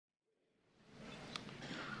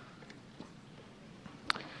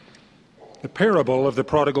The parable of the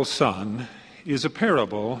prodigal son is a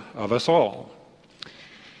parable of us all.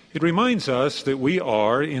 It reminds us that we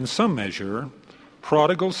are, in some measure,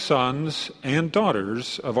 prodigal sons and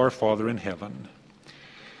daughters of our Father in heaven.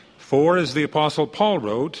 For, as the Apostle Paul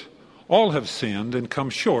wrote, all have sinned and come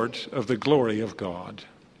short of the glory of God.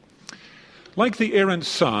 Like the errant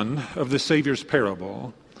son of the Savior's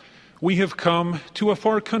parable, we have come to a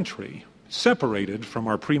far country, separated from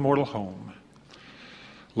our premortal home.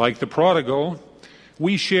 Like the prodigal,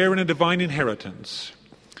 we share in a divine inheritance,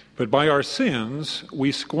 but by our sins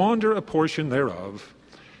we squander a portion thereof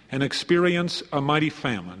and experience a mighty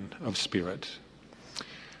famine of spirit.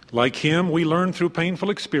 Like him, we learn through painful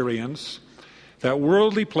experience that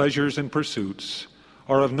worldly pleasures and pursuits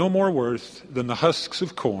are of no more worth than the husks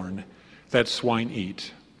of corn that swine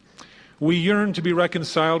eat. We yearn to be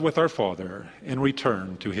reconciled with our Father and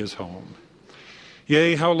return to his home.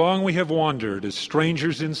 Yea, how long we have wandered as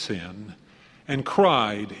strangers in sin and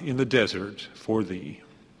cried in the desert for thee.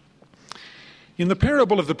 In the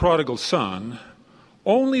parable of the prodigal son,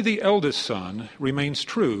 only the eldest son remains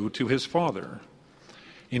true to his father.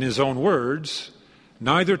 In his own words,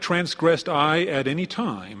 neither transgressed I at any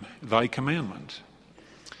time thy commandment.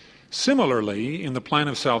 Similarly, in the plan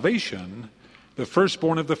of salvation, the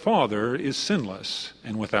firstborn of the father is sinless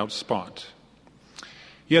and without spot.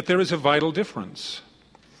 Yet there is a vital difference.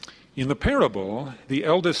 In the parable, the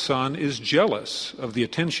eldest son is jealous of the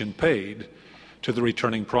attention paid to the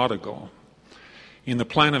returning prodigal. In the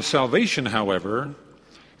plan of salvation, however,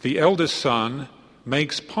 the eldest son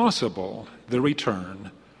makes possible the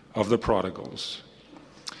return of the prodigals.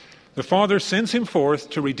 The Father sends him forth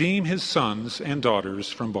to redeem his sons and daughters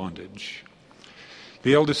from bondage.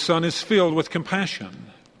 The eldest son is filled with compassion.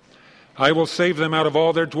 I will save them out of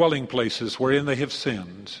all their dwelling places wherein they have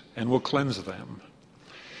sinned, and will cleanse them.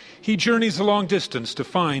 He journeys a long distance to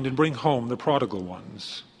find and bring home the prodigal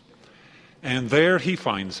ones. And there he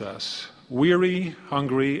finds us, weary,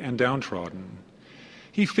 hungry, and downtrodden.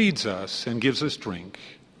 He feeds us and gives us drink.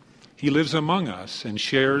 He lives among us and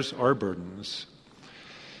shares our burdens.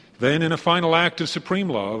 Then, in a final act of supreme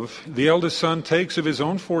love, the eldest son takes of his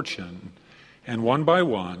own fortune, and one by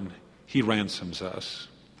one, he ransoms us.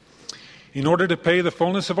 In order to pay the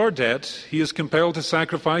fullness of our debt, he is compelled to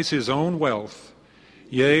sacrifice his own wealth,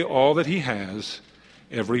 yea, all that he has,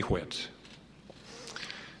 every whit.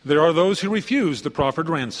 There are those who refuse the proffered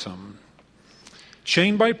ransom.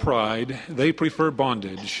 Chained by pride, they prefer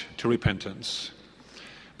bondage to repentance.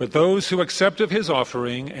 But those who accept of his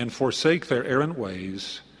offering and forsake their errant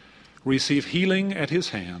ways receive healing at his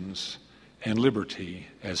hands and liberty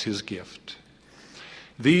as his gift.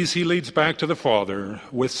 These he leads back to the Father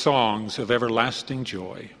with songs of everlasting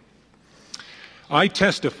joy. I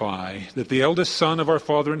testify that the eldest Son of our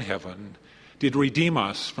Father in heaven did redeem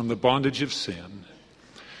us from the bondage of sin.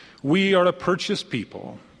 We are a purchased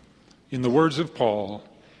people. In the words of Paul,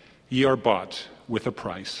 ye are bought with a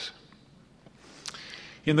price.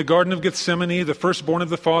 In the Garden of Gethsemane, the firstborn of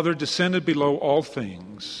the Father descended below all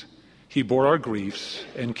things. He bore our griefs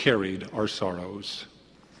and carried our sorrows.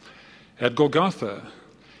 At Golgotha,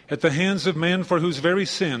 at the hands of men for whose very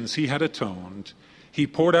sins he had atoned, he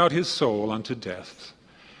poured out his soul unto death,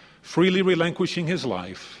 freely relinquishing his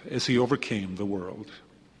life as he overcame the world.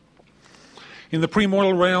 In the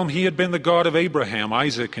premortal realm, he had been the God of Abraham,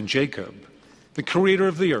 Isaac, and Jacob, the creator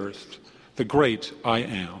of the earth, the great I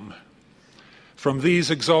Am. From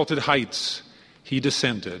these exalted heights he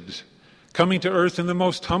descended, coming to earth in the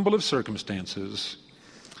most humble of circumstances,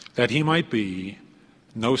 that he might be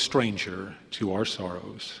no stranger to our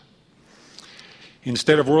sorrows.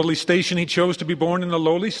 Instead of worldly station, he chose to be born in a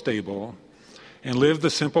lowly stable and live the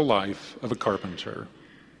simple life of a carpenter.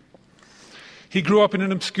 He grew up in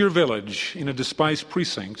an obscure village in a despised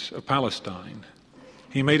precinct of Palestine.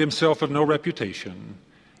 He made himself of no reputation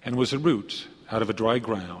and was a root out of a dry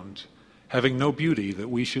ground, having no beauty that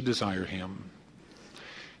we should desire him.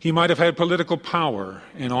 He might have had political power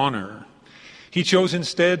and honor. He chose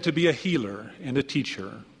instead to be a healer and a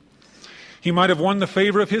teacher. He might have won the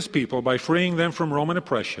favor of his people by freeing them from Roman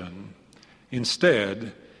oppression.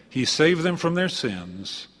 Instead, he saved them from their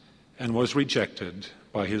sins and was rejected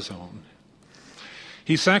by his own.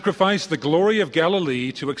 He sacrificed the glory of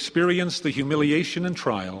Galilee to experience the humiliation and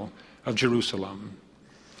trial of Jerusalem.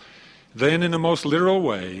 Then, in a most literal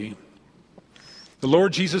way, the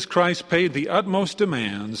Lord Jesus Christ paid the utmost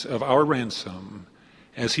demands of our ransom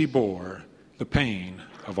as he bore the pain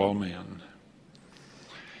of all men.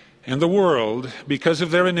 And the world, because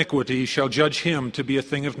of their iniquity, shall judge him to be a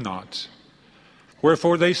thing of naught.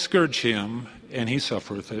 Wherefore they scourge him, and he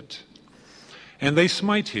suffereth it. And they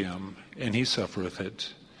smite him, and he suffereth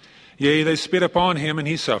it. Yea, they spit upon him, and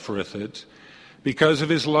he suffereth it, because of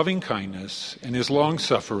his loving kindness and his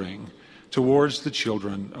long-suffering towards the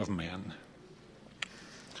children of men.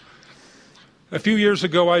 A few years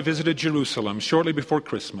ago, I visited Jerusalem shortly before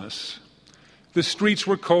Christmas. The streets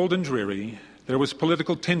were cold and dreary. There was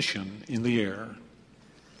political tension in the air.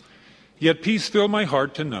 Yet peace filled my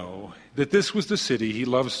heart to know that this was the city he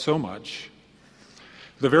loved so much,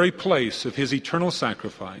 the very place of his eternal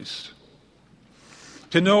sacrifice,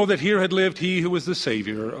 to know that here had lived he who was the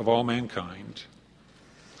Savior of all mankind.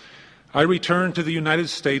 I returned to the United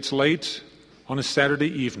States late on a Saturday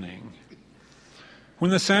evening.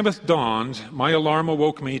 When the Sabbath dawned, my alarm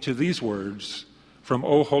awoke me to these words from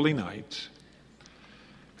O Holy Night.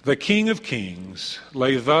 The King of Kings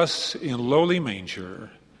lay thus in lowly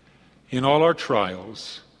manger, in all our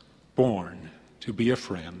trials, born to be a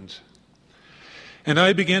friend. And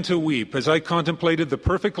I began to weep as I contemplated the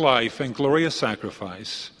perfect life and glorious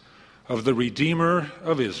sacrifice of the Redeemer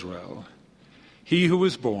of Israel, he who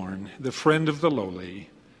was born, the friend of the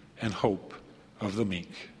lowly and hope of the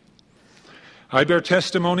meek. I bear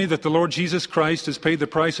testimony that the Lord Jesus Christ has paid the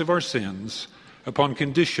price of our sins upon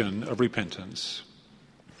condition of repentance.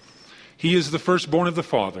 He is the firstborn of the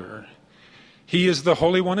Father. He is the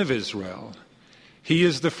Holy One of Israel. He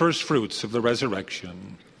is the first fruits of the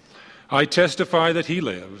resurrection. I testify that he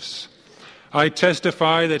lives. I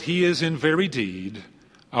testify that he is in very deed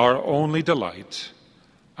our only delight,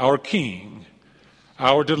 our King,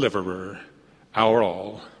 our deliverer, our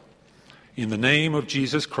all. In the name of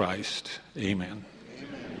Jesus Christ, amen.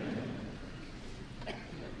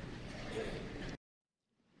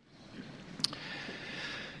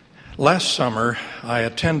 Last summer, I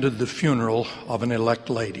attended the funeral of an elect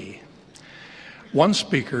lady. One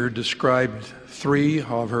speaker described 3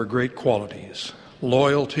 of her great qualities: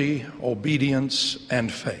 loyalty, obedience,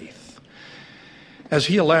 and faith. As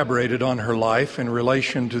he elaborated on her life in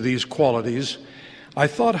relation to these qualities, I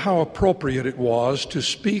thought how appropriate it was to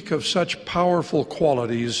speak of such powerful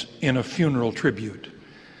qualities in a funeral tribute.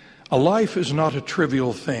 A life is not a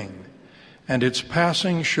trivial thing, and its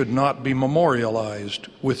passing should not be memorialized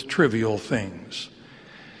with trivial things.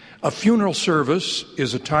 A funeral service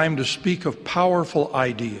is a time to speak of powerful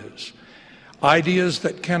ideas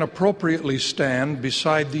that can appropriately stand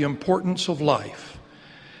beside the importance of life,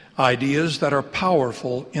 ideas that are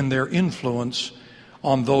powerful in their influence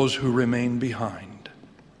on those who remain behind.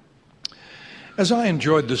 As I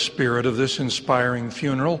enjoyed the spirit of this inspiring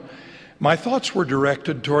funeral, my thoughts were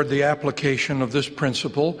directed toward the application of this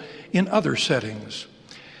principle in other settings.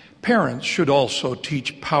 Parents should also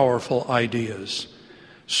teach powerful ideas.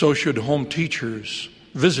 So should home teachers,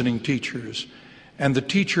 visiting teachers, and the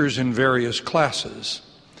teachers in various classes.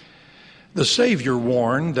 The Savior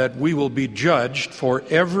warned that we will be judged for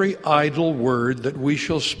every idle word that we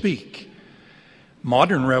shall speak.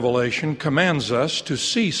 Modern revelation commands us to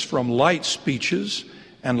cease from light speeches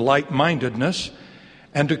and light-mindedness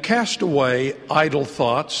and to cast away idle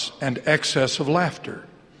thoughts and excess of laughter.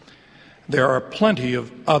 There are plenty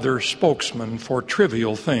of other spokesmen for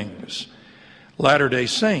trivial things. Latter-day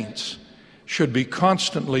Saints should be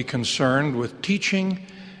constantly concerned with teaching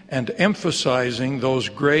and emphasizing those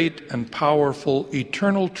great and powerful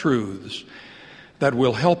eternal truths that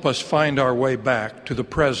will help us find our way back to the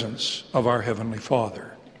presence of our Heavenly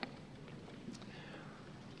Father.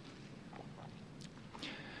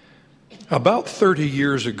 About 30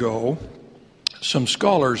 years ago, some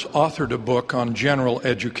scholars authored a book on general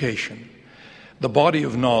education, the body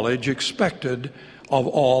of knowledge expected of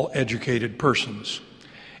all educated persons.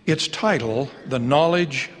 Its title, The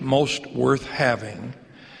Knowledge Most Worth Having,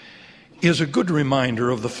 is a good reminder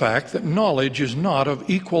of the fact that knowledge is not of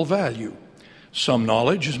equal value. Some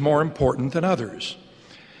knowledge is more important than others.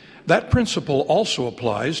 That principle also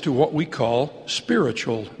applies to what we call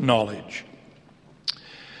spiritual knowledge.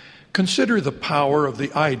 Consider the power of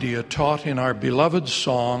the idea taught in our beloved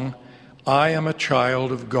song, I Am a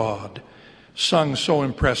Child of God, sung so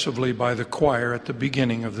impressively by the choir at the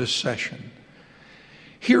beginning of this session.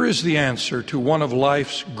 Here is the answer to one of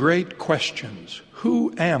life's great questions.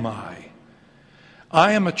 Who am I?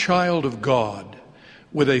 I am a child of God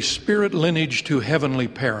with a spirit lineage to heavenly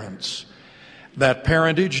parents. That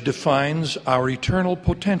parentage defines our eternal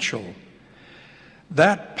potential.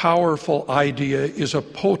 That powerful idea is a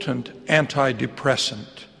potent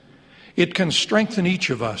antidepressant. It can strengthen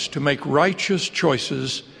each of us to make righteous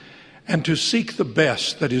choices and to seek the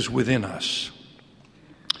best that is within us.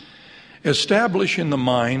 Establish in the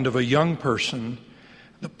mind of a young person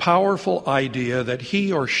the powerful idea that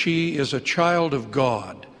he or she is a child of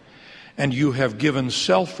God, and you have given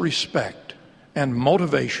self-respect and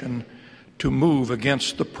motivation to move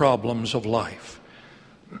against the problems of life.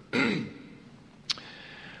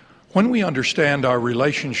 When we understand our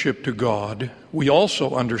relationship to God, we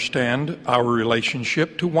also understand our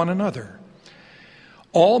relationship to one another.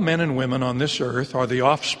 All men and women on this earth are the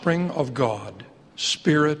offspring of God,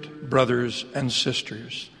 spirit brothers and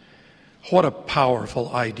sisters. What a powerful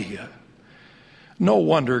idea. No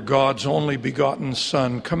wonder God's only begotten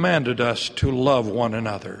Son commanded us to love one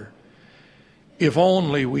another. If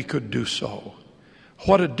only we could do so.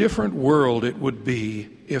 What a different world it would be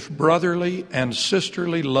if brotherly and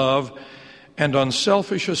sisterly love and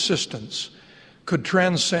unselfish assistance could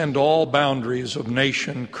transcend all boundaries of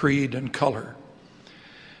nation, creed, and color.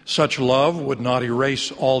 Such love would not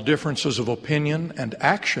erase all differences of opinion and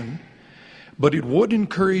action, but it would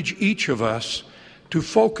encourage each of us to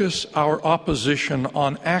focus our opposition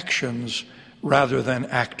on actions rather than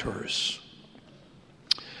actors.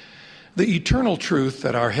 The eternal truth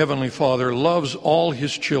that our Heavenly Father loves all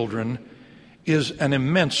His children is an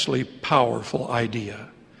immensely powerful idea.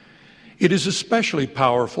 It is especially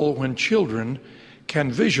powerful when children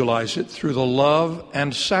can visualize it through the love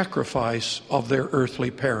and sacrifice of their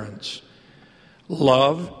earthly parents.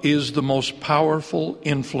 Love is the most powerful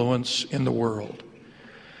influence in the world.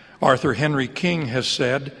 Arthur Henry King has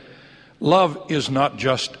said, "Love is not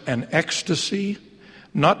just an ecstasy,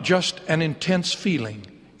 not just an intense feeling.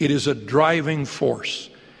 It is a driving force.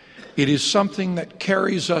 It is something that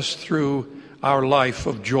carries us through our life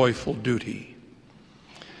of joyful duty."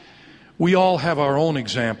 We all have our own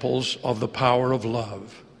examples of the power of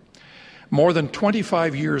love. More than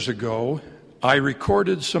 25 years ago, I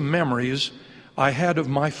recorded some memories I had of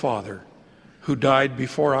my father, who died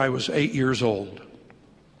before I was 8 years old.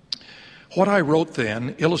 What I wrote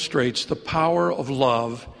then illustrates the power of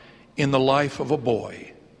love in the life of a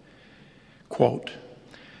boy. Quote,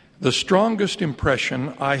 "The strongest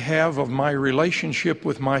impression I have of my relationship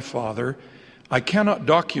with my father I cannot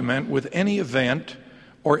document with any event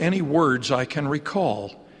or any words I can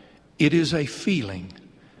recall. It is a feeling.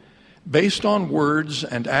 Based on words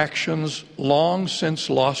and actions long since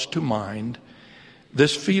lost to mind,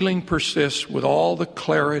 this feeling persists with all the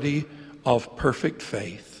clarity of perfect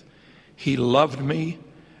faith. He loved me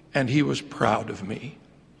and he was proud of me."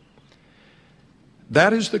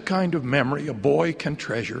 That is the kind of memory a boy can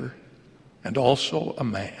treasure, and also a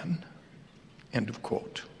man. End of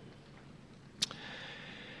quote.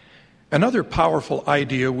 Another powerful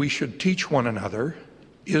idea we should teach one another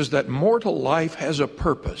is that mortal life has a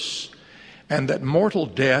purpose, and that mortal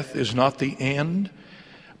death is not the end,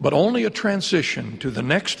 but only a transition to the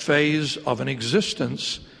next phase of an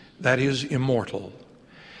existence that is immortal.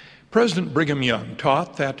 President Brigham Young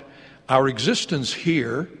taught that our existence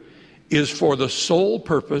here is for the sole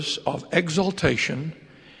purpose of exaltation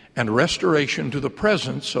and restoration to the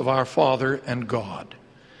presence of our Father and God.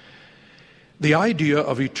 The idea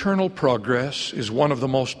of eternal progress is one of the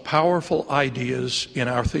most powerful ideas in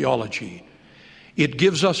our theology. It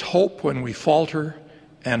gives us hope when we falter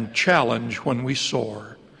and challenge when we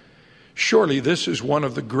soar. Surely this is one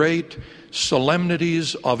of the great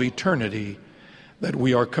solemnities of eternity that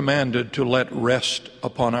we are commanded to let rest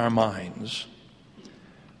upon our minds.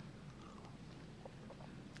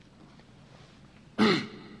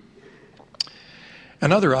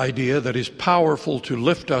 Another idea that is powerful to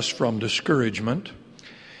lift us from discouragement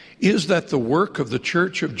is that the work of the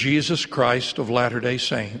Church of Jesus Christ of Latter-day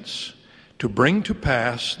Saints to bring to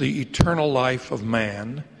pass the eternal life of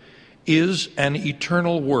man is an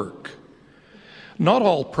eternal work. Not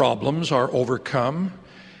all problems are overcome,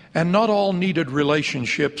 and not all needed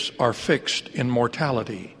relationships are fixed in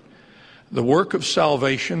mortality. The work of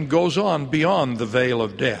salvation goes on beyond the veil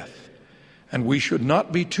of death, and we should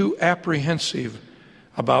not be too apprehensive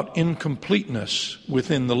about incompleteness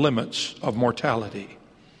within the limits of mortality.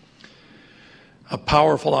 A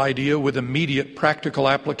powerful idea with immediate practical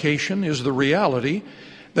application is the reality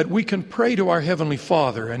that we can pray to our Heavenly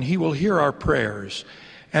Father and He will hear our prayers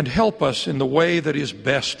and help us in the way that is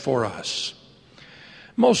best for us.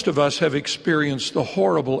 Most of us have experienced the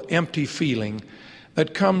horrible empty feeling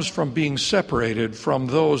that comes from being separated from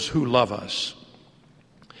those who love us.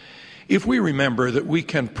 If we remember that we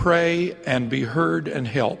can pray and be heard and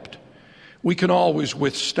helped, we can always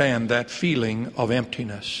withstand that feeling of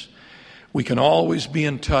emptiness. We can always be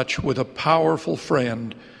in touch with a powerful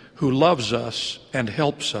friend who loves us and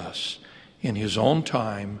helps us in His own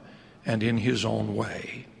time and in His own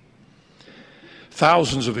way.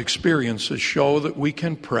 Thousands of experiences show that we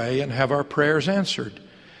can pray and have our prayers answered.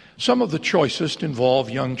 Some of the choicest involve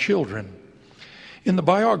young children. In the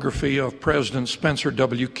biography of President Spencer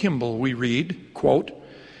W. Kimball, we read, quote,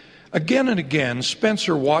 Again and again,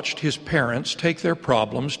 Spencer watched his parents take their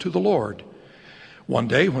problems to the Lord. One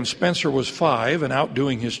day, when Spencer was 5 and out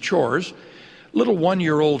doing his chores, little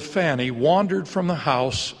 1-year-old Fanny wandered from the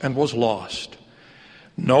house and was lost.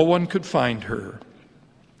 No one could find her.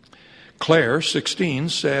 Claire, 16,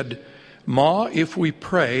 said, "Ma, if we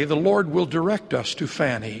pray, the Lord will direct us to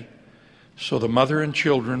Fanny." So the mother and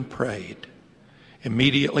children prayed.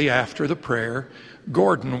 Immediately after the prayer,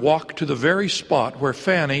 Gordon walked to the very spot where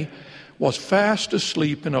Fanny was fast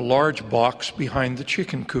asleep in a large box behind the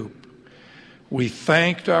chicken coop. We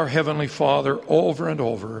thanked our Heavenly Father over and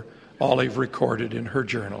over, Olive recorded in her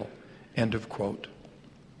journal. End of quote.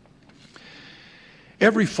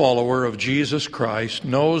 Every follower of Jesus Christ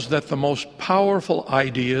knows that the most powerful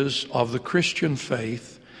ideas of the Christian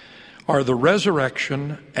faith are the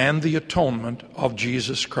resurrection and the atonement of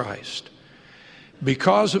Jesus Christ.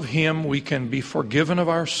 Because of him, we can be forgiven of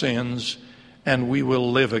our sins and we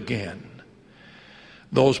will live again.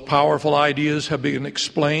 Those powerful ideas have been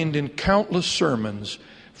explained in countless sermons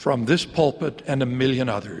from this pulpit and a million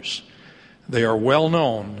others. They are well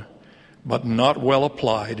known, but not well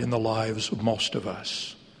applied in the lives of most of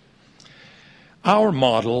us. Our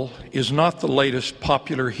model is not the latest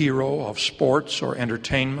popular hero of sports or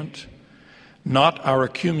entertainment, not our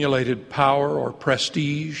accumulated power or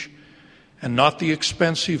prestige, and not the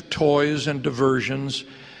expensive toys and diversions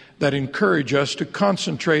that encourage us to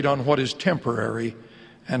concentrate on what is temporary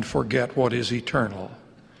and forget what is eternal.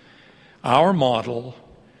 Our model,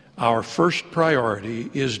 our first priority,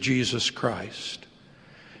 is Jesus Christ.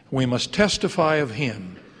 We must testify of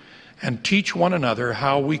him and teach one another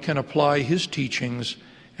how we can apply his teachings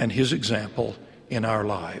and his example in our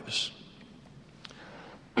lives.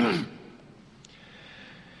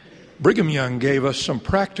 Brigham Young gave us some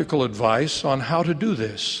practical advice on how to do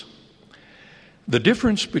this. The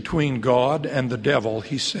difference between God and the devil,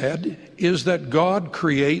 he said, is that God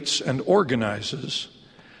creates and organizes,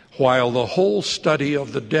 while the whole study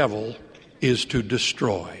of the devil is to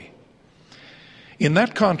destroy. In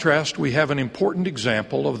that contrast, we have an important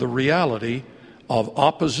example of the reality of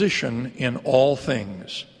opposition in all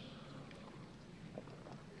things.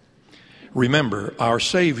 Remember, our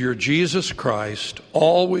Savior, Jesus Christ,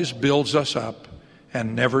 always builds us up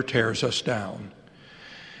and never tears us down.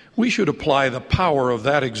 We should apply the power of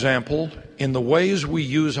that example in the ways we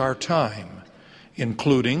use our time,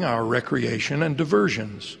 including our recreation and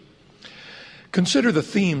diversions. Consider the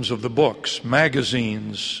themes of the books,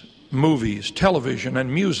 magazines, movies, television,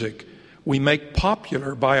 and music we make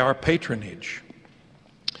popular by our patronage.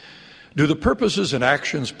 Do the purposes and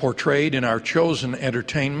actions portrayed in our chosen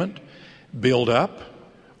entertainment build up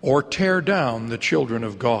or tear down the children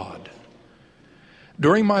of God?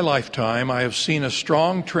 During my lifetime, I have seen a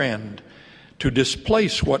strong trend to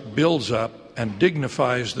displace what builds up and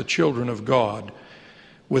dignifies the children of God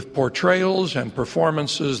with portrayals and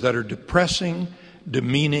performances that are depressing,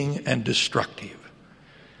 demeaning, and destructive.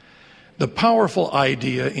 The powerful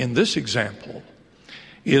idea in this example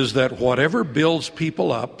is that whatever builds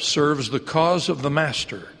people up serves the cause of the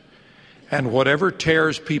master, and whatever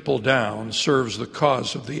tears people down serves the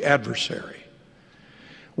cause of the adversary.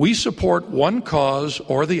 We support one cause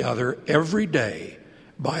or the other every day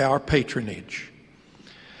by our patronage.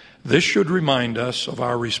 This should remind us of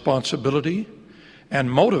our responsibility and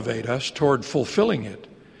motivate us toward fulfilling it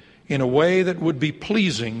in a way that would be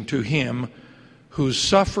pleasing to him whose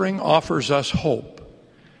suffering offers us hope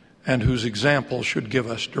and whose example should give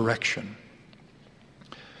us direction.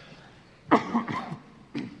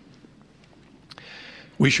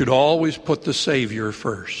 We should always put the Savior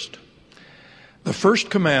first. The first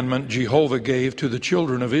commandment Jehovah gave to the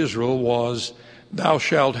children of Israel was, "Thou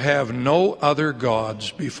shalt have no other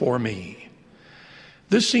gods before me."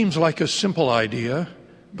 This seems like a simple idea,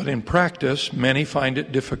 but in practice, many find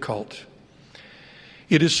it difficult.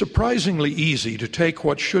 It is surprisingly easy to take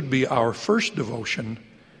what should be our first devotion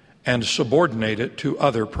and subordinate it to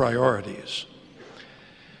other priorities.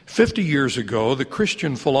 50 years ago, the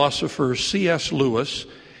Christian philosopher C.S. Lewis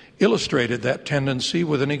illustrated that tendency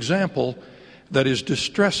with an example that is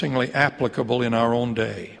distressingly applicable in our own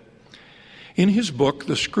day. In his book,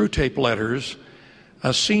 The Screwtape Letters,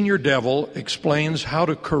 a senior devil explains how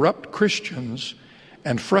to corrupt Christians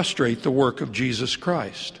and frustrate the work of Jesus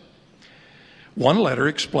Christ. One letter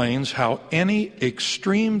explains how any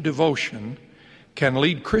extreme devotion can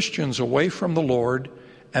lead Christians away from the Lord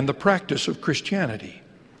and the practice of Christianity.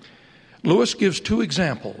 Lewis gives two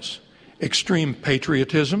examples: extreme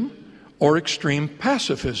patriotism or extreme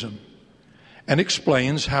pacifism, and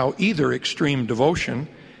explains how either extreme devotion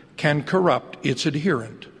can corrupt its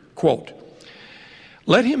adherent. Quote,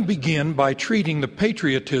 Let him begin by treating the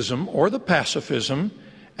patriotism or the pacifism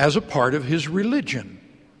as a part of his religion.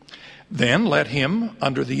 Then let him,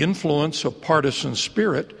 under the influence of partisan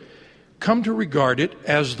spirit, come to regard it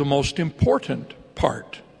as the most important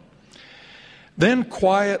part. Then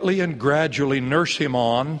quietly and gradually nurse him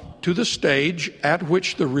on to the stage at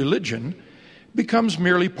which the religion becomes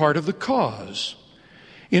merely part of the cause,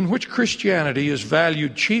 in which Christianity is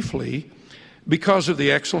valued chiefly because of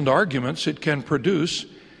the excellent arguments it can produce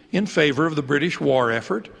in favor of the British war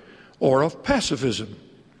effort or of pacifism.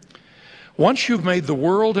 Once you've made the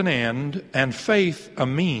world an end and faith a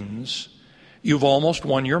means, you've almost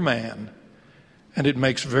won your man, and it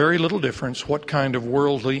makes very little difference what kind of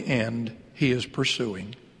worldly end he is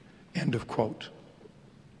pursuing." End of quote.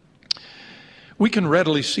 We can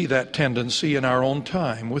readily see that tendency in our own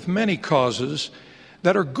time with many causes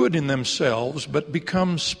that are good in themselves but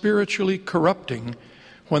become spiritually corrupting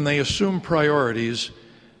when they assume priorities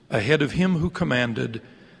ahead of him who commanded,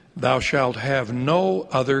 "Thou shalt have no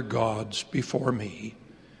other gods before me."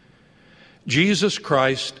 Jesus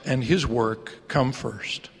Christ and his work come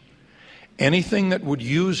first. Anything that would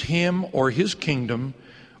use him or his kingdom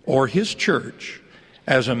or his church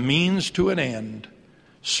as a means to an end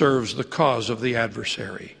serves the cause of the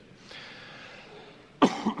adversary.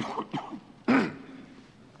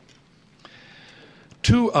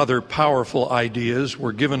 Two other powerful ideas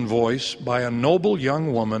were given voice by a noble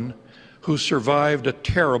young woman who survived a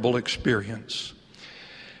terrible experience.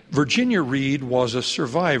 Virginia Reed was a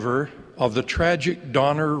survivor of the tragic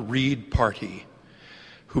Donner Reed Party,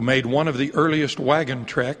 who made one of the earliest wagon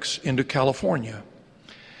treks into California.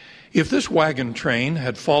 If this wagon train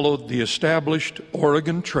had followed the established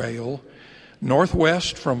Oregon Trail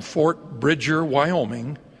northwest from Fort Bridger,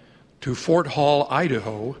 Wyoming, to Fort Hall,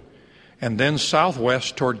 Idaho, and then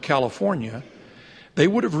southwest toward California, they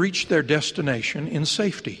would have reached their destination in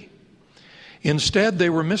safety. Instead, they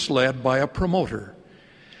were misled by a promoter.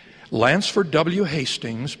 Lansford W.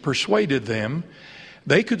 Hastings persuaded them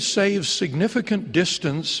they could save significant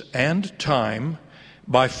distance and time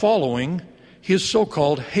by following his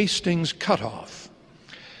so-called Hastings Cutoff.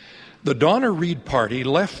 The Donner Reed Party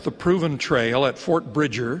left the proven trail at Fort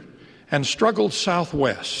Bridger and struggled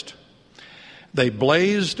southwest. They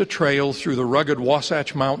blazed a trail through the rugged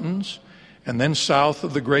Wasatch Mountains and then south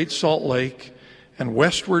of the Great Salt Lake and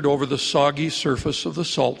westward over the soggy surface of the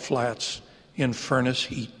salt flats in furnace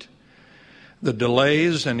heat. The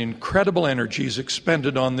delays and incredible energies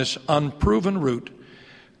expended on this unproven route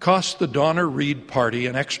cost the Donner Reed Party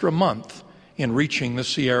an extra month in reaching the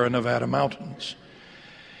Sierra Nevada mountains.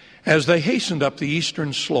 As they hastened up the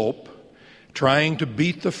eastern slope, trying to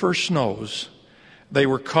beat the first snows, they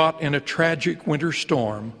were caught in a tragic winter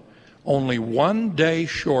storm, only one day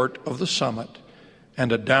short of the summit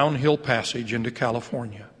and a downhill passage into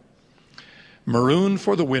California. Marooned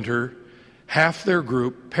for the winter, half their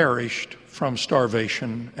group perished from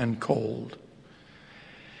starvation and cold.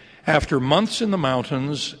 After months in the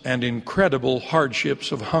mountains and incredible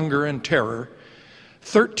hardships of hunger and terror,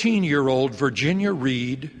 13-year-old Virginia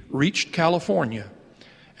Reed reached California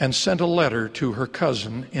and sent a letter to her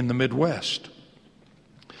cousin in the Midwest.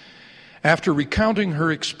 After recounting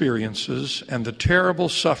her experiences and the terrible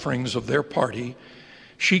sufferings of their party,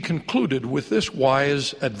 she concluded with this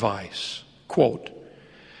wise advice, quote,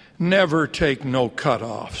 "Never take no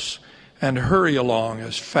cut-offs and hurry along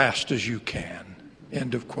as fast as you can."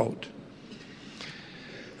 End of quote.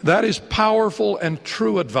 That is powerful and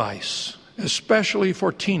true advice, especially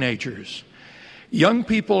for teenagers. Young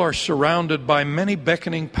people are surrounded by many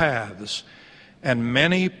beckoning paths and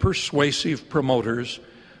many persuasive promoters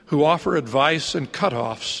who offer advice and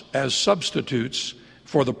cutoffs as substitutes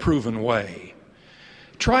for the proven way.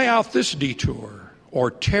 Try out this detour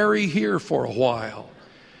or tarry here for a while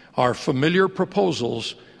are familiar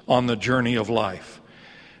proposals on the journey of life.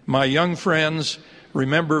 My young friends,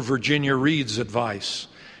 remember Virginia Reed's advice: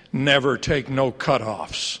 never take no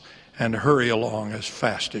cutoffs and hurry along as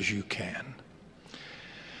fast as you can.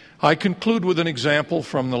 I conclude with an example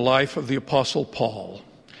from the life of the Apostle Paul.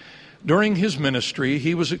 During his ministry,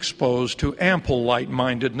 he was exposed to ample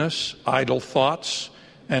light-mindedness, idle thoughts,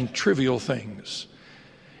 and trivial things.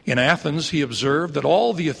 In Athens, he observed that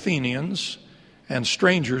all the Athenians and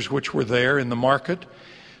strangers which were there in the market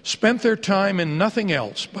spent their time in nothing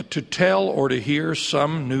else but to tell or to hear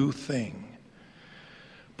some new thing.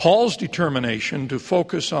 Paul's determination to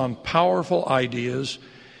focus on powerful ideas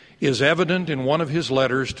is evident in one of his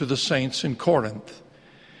letters to the saints in Corinth.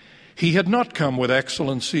 He had not come with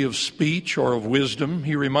excellency of speech or of wisdom,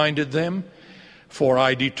 he reminded them, "For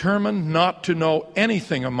I determined not to know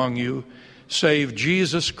anything among you save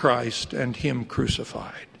Jesus Christ and Him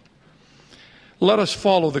crucified. Let us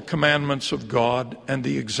follow the commandments of God and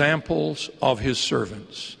the examples of His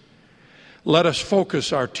servants. Let us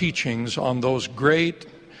focus our teachings on those great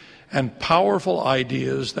and powerful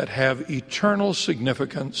ideas that have eternal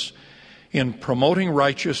significance in promoting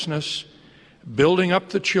righteousness, building up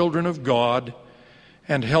the children of God,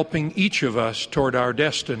 and helping each of us toward our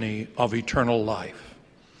destiny of eternal life.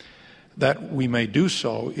 That we may do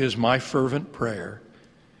so is my fervent prayer.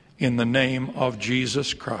 In the name of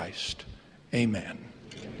Jesus Christ, amen.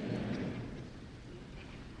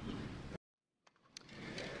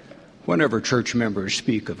 Whenever church members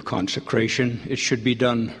speak of consecration, it should be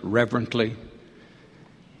done reverently,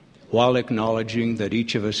 while acknowledging that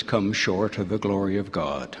each of us comes short of the glory of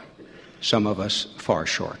God, some of us far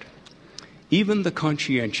short. Even the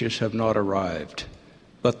conscientious have not arrived,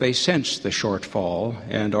 but they sense the shortfall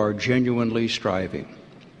and are genuinely striving.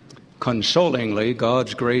 Consolingly,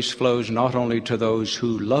 God's grace flows not only to those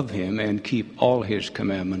who love Him and keep all His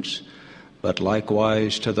commandments, but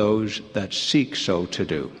likewise to those that seek so to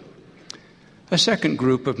do. A second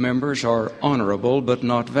group of members are honorable but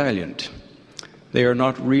not valiant. They are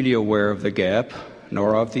not really aware of the gap,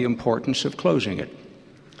 nor of the importance of closing it.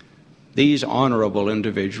 These honorable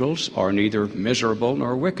individuals are neither miserable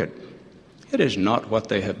nor wicked. It is not what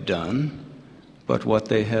they have done, but what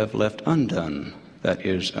they have left undone that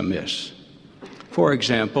is amiss. For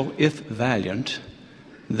example, if valiant,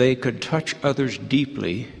 they could touch others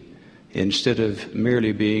deeply instead of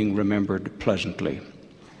merely being remembered pleasantly.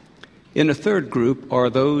 In a third group are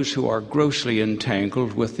those who are grossly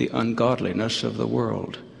entangled with the ungodliness of the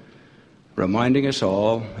world, reminding us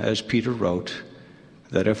all, as Peter wrote,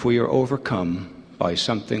 that if we are overcome by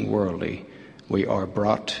something worldly, we are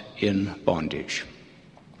brought in bondage.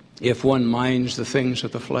 If one minds the things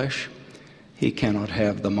of the flesh, he cannot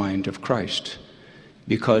have the mind of Christ,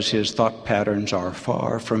 because his thought patterns are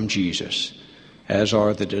far from Jesus, as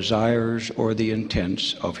are the desires or the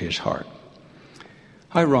intents of his heart.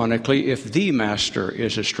 Ironically, if the master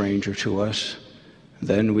is a stranger to us,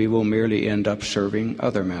 then we will merely end up serving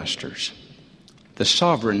other masters. The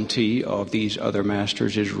sovereignty of these other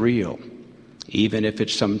masters is real, even if it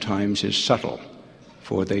sometimes is subtle,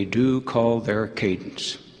 for they do call their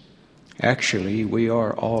cadence. Actually, we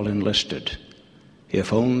are all enlisted,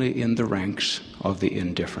 if only in the ranks of the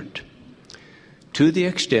indifferent. To the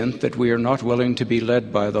extent that we are not willing to be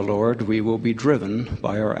led by the Lord, we will be driven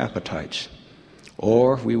by our appetites,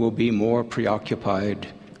 or we will be more preoccupied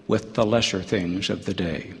with the lesser things of the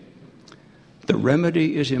day. The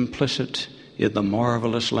remedy is implicit in the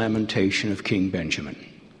marvelous lamentation of King Benjamin.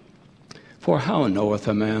 For how knoweth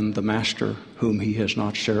a man the master whom he has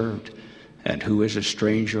not served, and who is a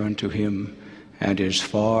stranger unto him, and is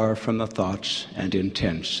far from the thoughts and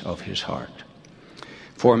intents of his heart?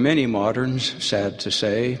 For many moderns, sad to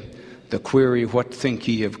say, the query, "What think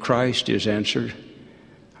ye of Christ?" is answered,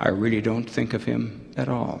 "I really don't think of him at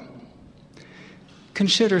all."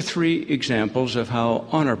 Consider 3 examples of how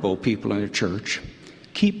honorable people in a church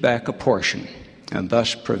keep back a portion and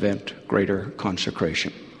thus prevent greater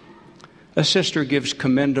consecration. A sister gives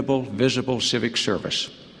commendable, visible civic service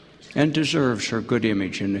and deserves her good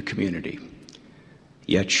image in the community.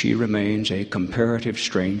 Yet she remains a comparative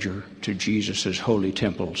stranger to Jesus' holy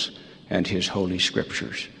temples and his holy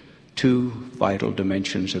scriptures, 2 vital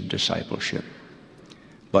dimensions of discipleship.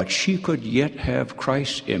 But she could yet have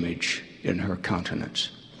Christ's image in her countenance.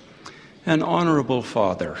 An honorable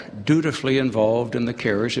father, dutifully involved in the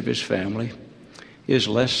cares of his family, is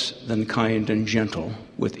less than kind and gentle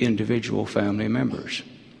with individual family members.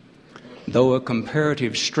 Though a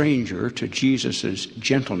comparative stranger to Jesus'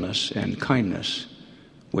 gentleness and kindness,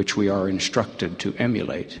 which we are instructed to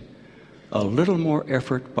emulate, a little more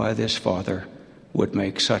effort by this father would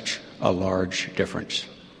make such a large difference.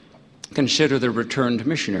 Consider the returned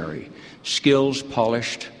missionary, skills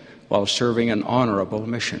polished while serving an honorable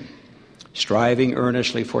mission, striving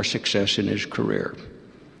earnestly for success in his career.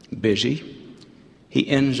 Busy, he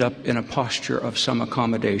ends up in a posture of some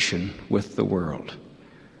accommodation with the world.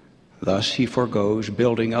 Thus he forgoes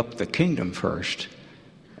building up the kingdom first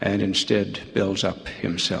and instead builds up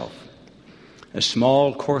himself. A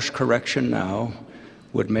small course correction now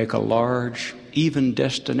would make a large, even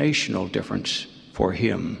destinational difference for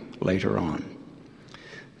him later on.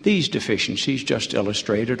 These deficiencies just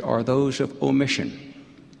illustrated are those of omission.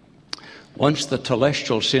 Once the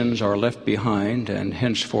telestial sins are left behind and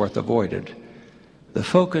henceforth avoided, the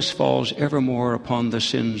focus falls evermore upon the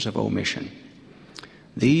sins of omission.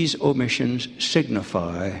 These omissions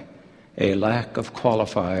signify a lack of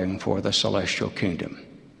qualifying for the celestial kingdom.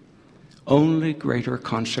 Only greater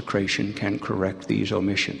consecration can correct these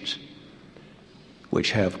omissions,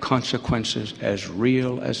 which have consequences as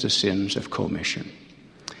real as the sins of commission.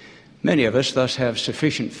 Many of us thus have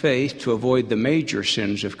sufficient faith to avoid the major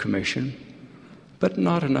sins of commission, but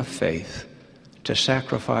not enough faith to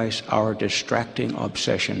sacrifice our distracting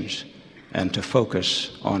obsessions and to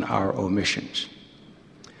focus on our omissions.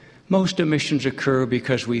 Most omissions occur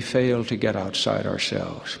because we fail to get outside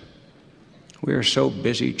ourselves. We are so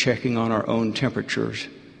busy checking on our own temperatures,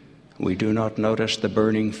 we do not notice the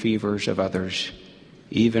burning fevers of others,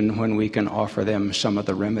 even when we can offer them some of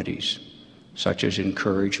the remedies, such as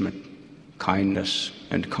encouragement, kindness,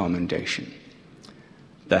 and commendation.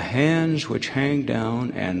 The hands which hang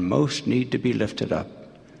down and most need to be lifted up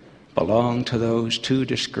belong to those too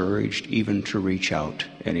discouraged even to reach out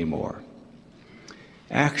anymore.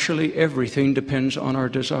 Actually, everything depends on our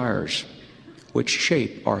desires, which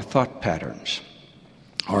shape our thought patterns.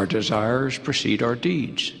 Our desires precede our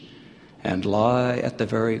deeds and lie at the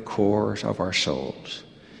very core of our souls,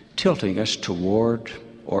 tilting us toward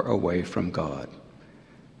or away from God.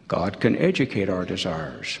 God can educate our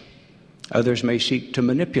desires. Others may seek to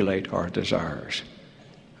manipulate our desires,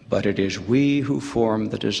 but it is we who form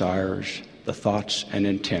the desires, the thoughts and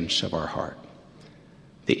intents of our heart.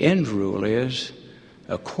 The end rule is,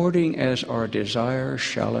 according as our desire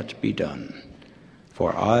shall it be done.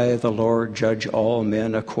 For I, the Lord, judge all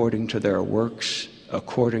men according to their works,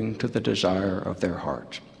 according to the desire of their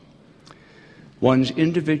heart. One's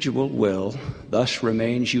individual will thus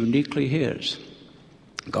remains uniquely his.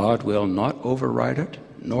 God will not override it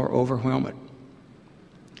nor overwhelm it.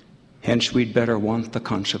 Hence, we'd better want the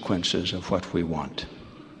consequences of what we want.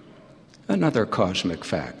 Another cosmic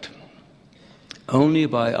fact. Only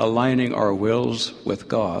by aligning our wills with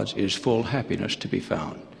God's is full happiness to be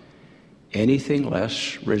found. Anything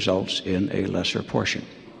less results in a lesser portion.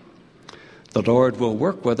 The Lord will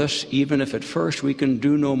work with us even if at first we can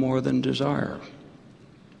do no more than desire,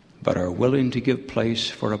 but are willing to give place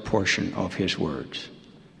for a portion of His words.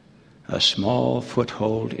 A small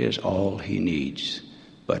foothold is all He needs,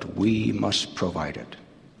 but we must provide it.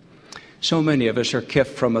 So many of us are kept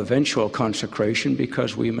from eventual consecration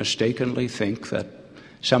because we mistakenly think that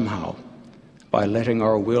somehow, by letting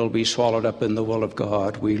our will be swallowed up in the will of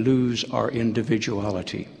God, we lose our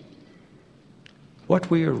individuality. What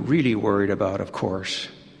we are really worried about, of course,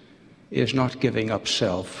 is not giving up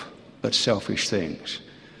self, but selfish things,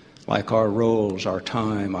 like our roles, our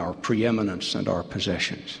time, our preeminence, and our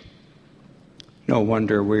possessions. No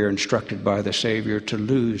wonder we are instructed by the Savior to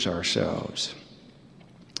lose ourselves.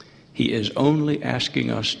 He is only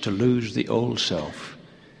asking us to lose the old self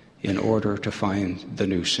in order to find the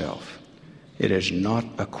new self. It is not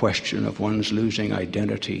a question of one's losing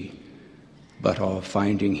identity, but of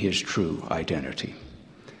finding his true identity.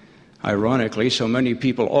 Ironically, so many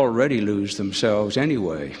people already lose themselves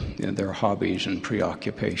anyway in their hobbies and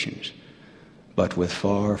preoccupations, but with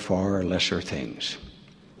far, far lesser things.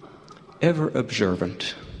 Ever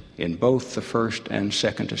observant in both the first and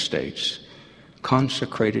second estates,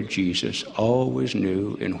 consecrated Jesus always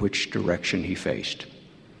knew in which direction he faced.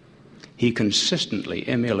 He consistently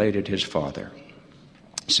emulated his Father,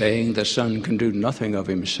 saying, "The Son can do nothing of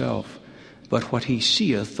himself, but what he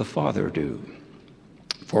seeth the Father do.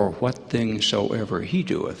 For what things soever he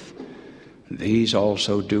doeth, these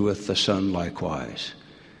also doeth the Son likewise.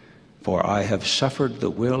 For I have suffered the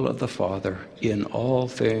will of the Father in all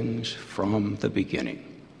things from the beginning."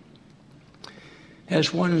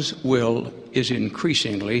 As one's will is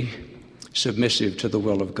increasingly submissive to the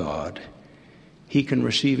will of God, he can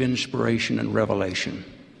receive inspiration and revelation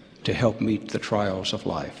to help meet the trials of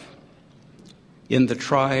life. In the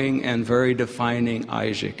trying and very defining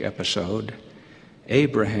Isaac episode,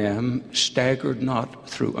 Abraham staggered not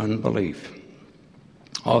through unbelief.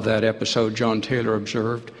 Of that episode, John Taylor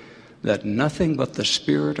observed that nothing but the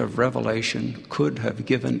spirit of revelation could have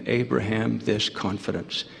given Abraham this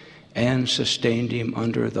confidence and sustained him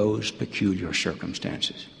under those peculiar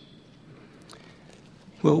circumstances.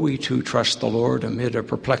 Will we too trust the Lord amid a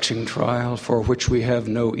perplexing trial for which we have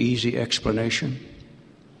no easy explanation?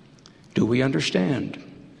 Do we understand,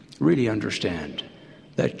 really understand,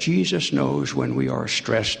 that Jesus knows when we are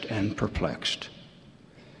stressed and perplexed?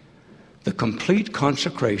 The complete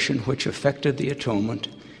consecration which effected the atonement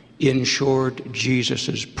ensured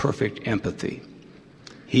Jesus' perfect empathy.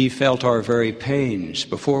 He felt our very pains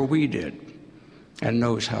before we did and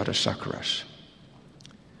knows how to succor us.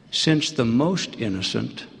 Since the most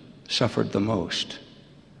innocent suffered the most,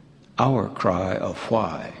 our cry of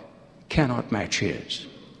why cannot match his,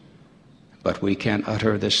 but we can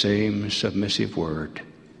utter the same submissive word,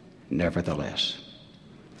 nevertheless.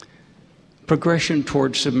 Progression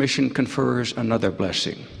toward submission confers another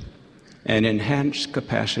blessing, an enhanced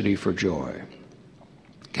capacity for joy.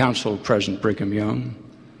 Counseled President Brigham Young,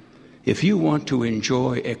 if you want to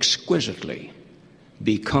enjoy exquisitely,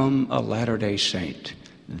 become a Latter-day Saint,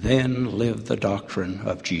 then live the doctrine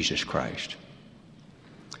of Jesus Christ.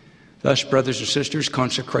 Thus, brothers and sisters,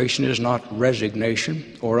 consecration is not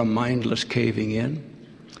resignation or a mindless caving in.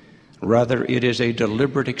 Rather, it is a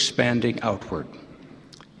deliberate expanding outward,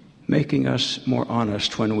 making us more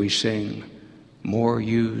honest when we sing, "More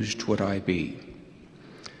used would I be."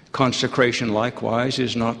 Consecration, likewise,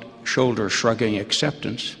 is not shoulder-shrugging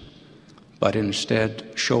acceptance, but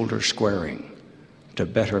instead shoulder-squaring to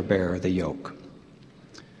better bear the yoke.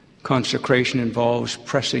 Consecration involves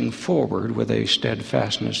pressing forward with a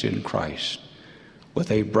steadfastness in Christ, with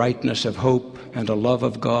a brightness of hope and a love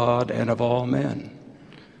of God and of all men,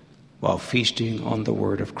 while feasting on the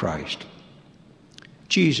Word of Christ.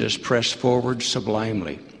 Jesus pressed forward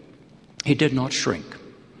sublimely. He did not shrink,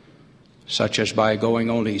 such as by going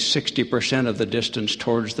only 60% of the distance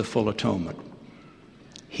towards the full atonement.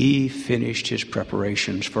 He finished his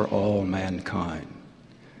preparations for all mankind,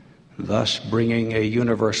 thus bringing a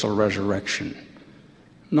universal resurrection,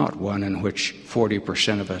 not one in which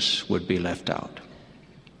 40% of us would be left out.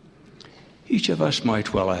 Each of us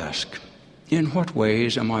might well ask, in what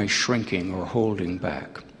ways am I shrinking or holding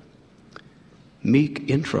back? Meek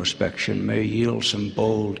introspection may yield some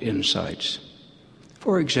bold insights.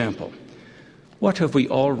 For example, what have we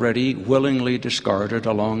already willingly discarded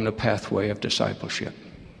along the pathway of discipleship?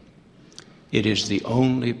 It is the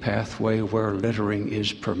only pathway where littering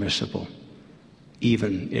is permissible,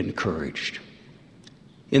 even encouraged.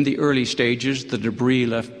 In the early stages, the debris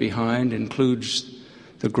left behind includes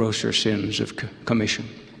the grosser sins of commission.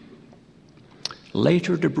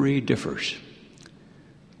 Later debris differs.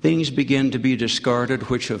 Things begin to be discarded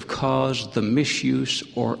which have caused the misuse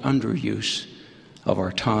or underuse of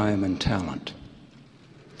our time and talent.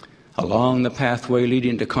 Along the pathway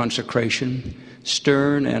leading to consecration,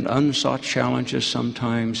 stern and unsought challenges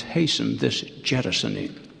sometimes hasten this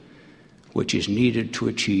jettisoning, which is needed to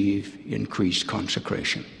achieve increased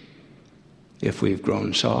consecration. If we've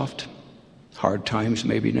grown soft, hard times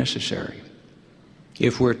may be necessary.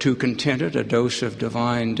 If we're too contented, a dose of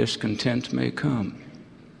divine discontent may come.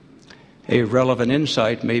 A relevant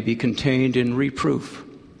insight may be contained in reproof.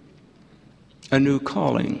 A new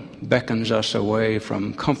calling beckons us away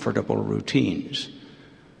from comfortable routines,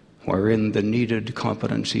 wherein the needed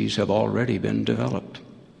competencies have already been developed.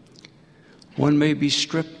 One may be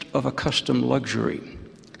stripped of accustomed luxury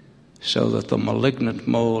so that the malignant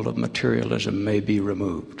mold of materialism may be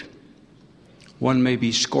removed. One may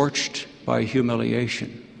be scorched by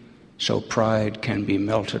humiliation so pride can be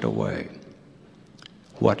melted away.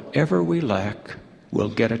 Whatever we lack will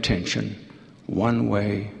get attention one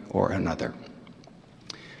way or another.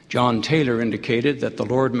 John Taylor indicated that the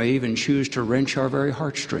Lord may even choose to wrench our very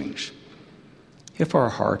heartstrings. If our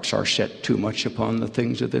hearts are set too much upon the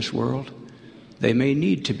things of this world, they may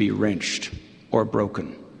need to be wrenched or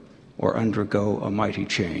broken or undergo a mighty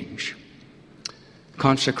change.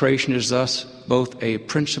 Consecration is thus both a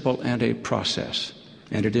principle and a process,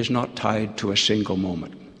 and it is not tied to a single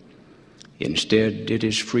moment. Instead, it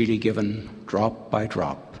is freely given drop by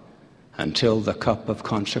drop, until the cup of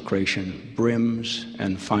consecration brims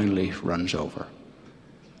and finally runs over.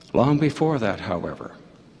 Long before that, however,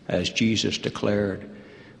 as Jesus declared,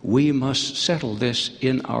 we must settle this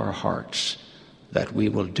in our hearts, that we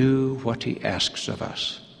will do what he asks of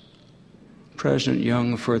us. President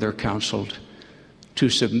Young further counseled to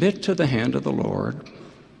submit to the hand of the Lord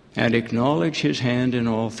and acknowledge his hand in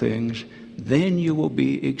all things, then you will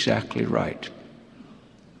be exactly right.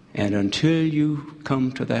 And until you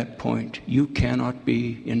come to that point, you cannot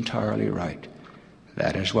be entirely right.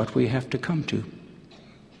 That is what we have to come to.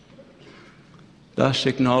 Thus,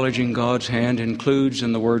 acknowledging God's hand includes,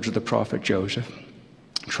 in the words of the prophet Joseph,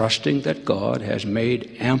 trusting that God has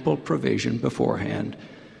made ample provision beforehand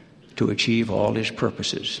to achieve all his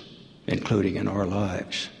purposes, including in our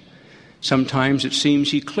lives. Sometimes it seems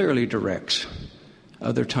he clearly directs.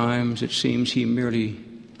 Other times it seems he merely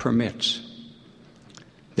permits.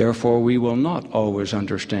 Therefore, we will not always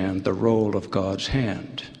understand the role of God's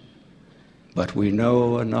hand, but we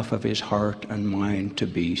know enough of his heart and mind to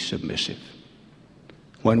be submissive.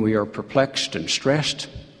 When we are perplexed and stressed,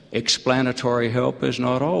 explanatory help is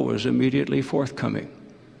not always immediately forthcoming,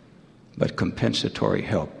 but compensatory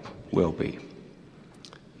help will be.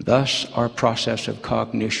 Thus, our process of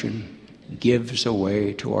cognition gives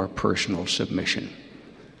way to our personal submission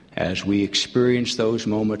as we experience those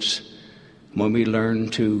moments when we learn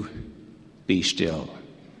to be still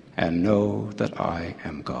and know that I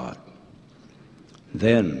am God.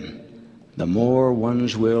 Then, the more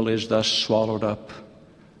one's will is thus swallowed up,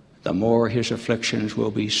 the more his afflictions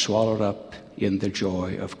will be swallowed up in the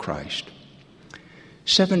joy of Christ.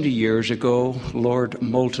 70 years ago, Lord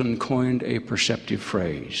Moulton coined a perceptive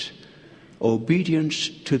phrase, obedience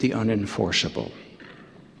to the unenforceable,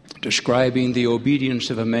 describing the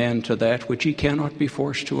obedience of a man to that which he cannot be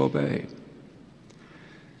forced to obey.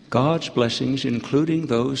 God's blessings, including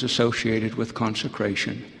those associated with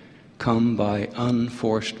consecration, come by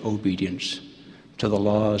unforced obedience to the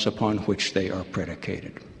laws upon which they are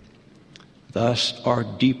predicated. Thus, our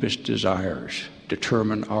deepest desires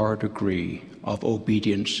determine our degree of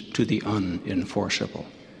obedience to the unenforceable.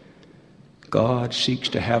 God seeks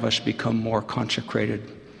to have us become more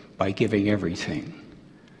consecrated by giving everything.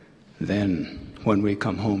 Then, when we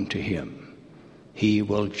come home to him, he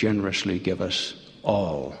will generously give us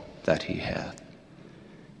all that he hath.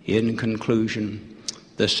 In conclusion,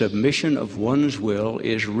 the submission of one's will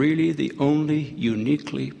is really the only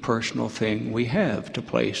uniquely personal thing we have to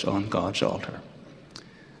place on God's altar.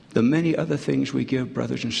 The many other things we give,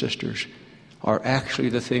 brothers and sisters, are actually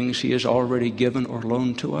the things he has already given or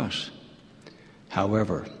loaned to us.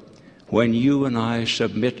 However, when you and I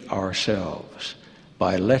submit ourselves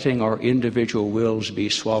by letting our individual wills be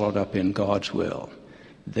swallowed up in God's will,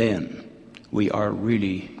 then we are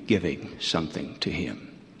really giving something to him.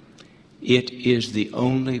 It is the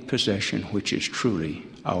only possession which is truly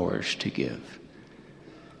ours to give.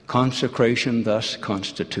 Consecration thus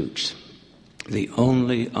constitutes the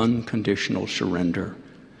only unconditional surrender,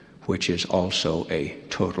 which is also a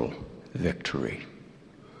total victory.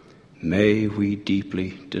 May we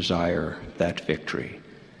deeply desire that victory.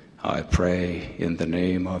 I pray in the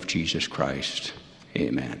name of Jesus Christ.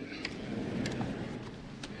 Amen.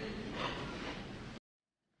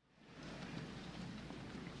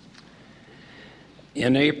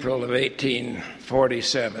 In April of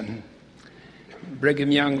 1847,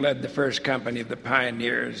 Brigham Young led the first company of the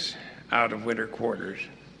pioneers out of winter quarters.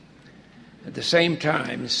 At the same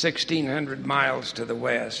time, 1,600 miles to the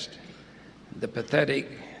west, the pathetic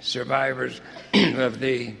survivors of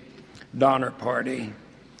the Donner Party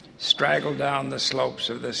straggled down the slopes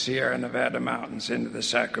of the Sierra Nevada mountains into the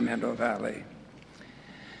Sacramento Valley.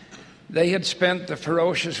 They had spent the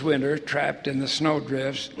ferocious winter trapped in the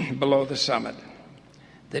snowdrifts below the summit.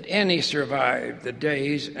 That any survived the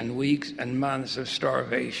days and weeks and months of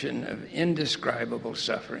starvation, of indescribable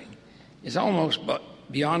suffering, is almost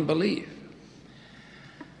beyond belief.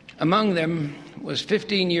 Among them was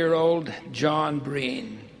 15-year-old John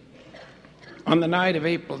Breen. On the night of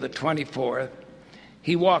April the 24th,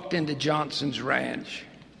 he walked into Johnson's ranch.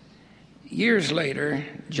 Years later,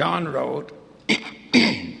 John wrote,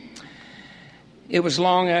 "It was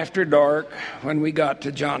long after dark when we got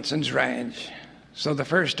to Johnson's ranch. So the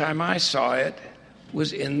first time I saw it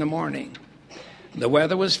was in the morning. The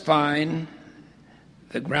weather was fine.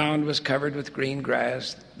 The ground was covered with green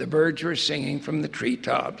grass. The birds were singing from the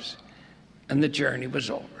treetops, and the journey was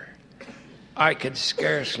over. I could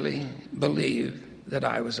scarcely believe that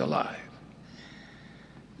I was alive.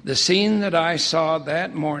 The scene that I saw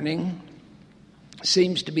that morning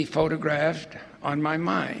seems to be photographed on my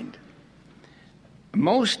mind.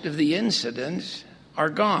 Most of the incidents are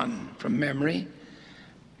gone from memory,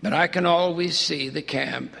 but I can always see the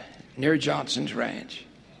camp near Johnson's ranch.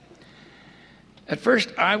 At first,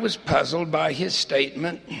 I was puzzled by his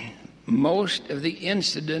statement, most of the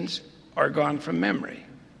incidents are gone from memory.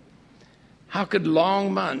 How could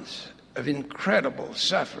long months of incredible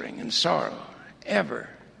suffering and sorrow ever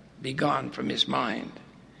be gone from his mind?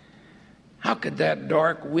 How could that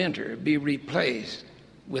dark winter be replaced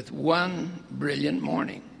with one brilliant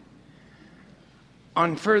morning?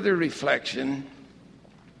 On further reflection,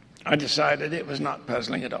 I decided it was not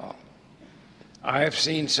puzzling at all. I have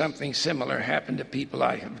seen something similar happen to people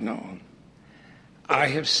I have known. I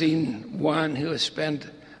have seen one who has spent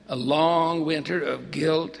a long winter of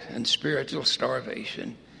guilt and spiritual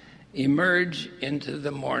starvation emerge into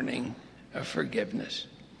the morning of forgiveness.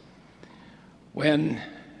 When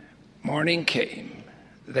morning came,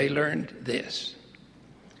 they learned this: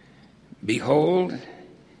 "Behold,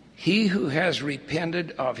 he who has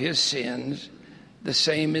repented of his sins, the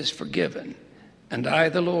same is forgiven, and I,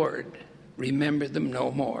 the Lord, remember them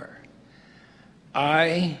no more.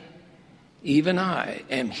 I, even I,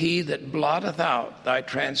 am he that blotteth out thy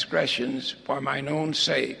transgressions for mine own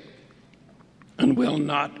sake, and will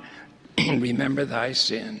not remember thy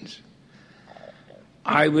sins.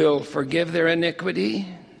 I will forgive their iniquity,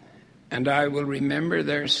 and I will remember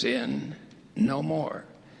their sin no more.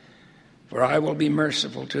 For I will be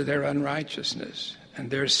merciful to their unrighteousness, and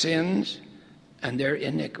their sins and their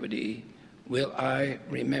iniquity will I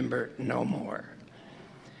remember no more.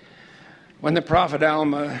 When the prophet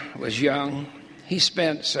Alma was young, he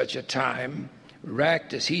spent such a time,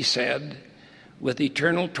 racked, as he said, with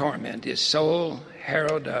eternal torment, his soul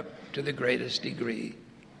harrowed up to the greatest degree.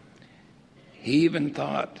 He even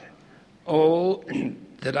thought, oh,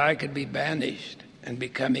 that I could be banished and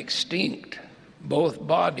become extinct, both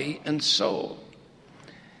body and soul.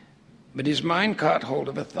 But his mind caught hold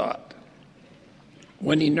of a thought.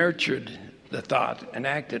 When he nurtured the thought and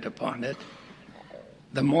acted upon it,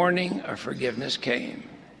 the morning of forgiveness came,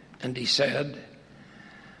 and he said,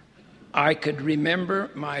 I could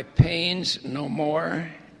remember my pains no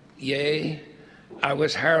more, yea, I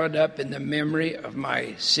was harrowed up in the memory of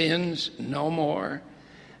my sins no more,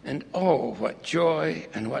 and oh, what joy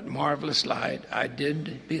and what marvelous light I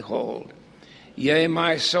did behold. Yea,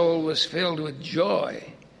 my soul was filled with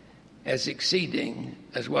joy, as exceeding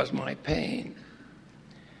as was my pain.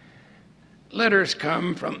 Letters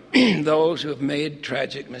come from those who have made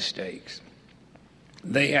tragic mistakes.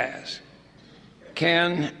 They ask,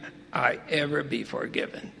 can I ever be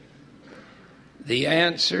forgiven? The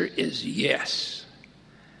answer is yes.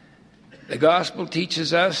 The gospel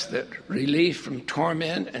teaches us that relief from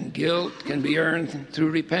torment and guilt can be earned through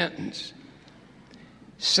repentance.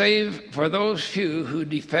 Save for those few who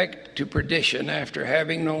defect to perdition after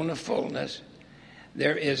having known a fullness,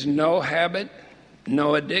 there is no habit,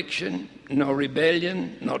 no addiction, no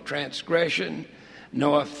rebellion, no transgression,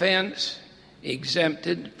 no offense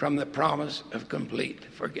exempted from the promise of complete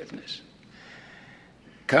forgiveness.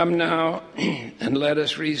 Come now, and let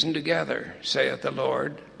us reason together, saith the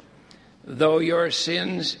Lord. Though your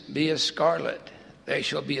sins be as scarlet, they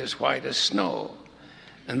shall be as white as snow.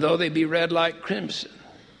 And though they be red like crimson,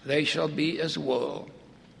 they shall be as wool.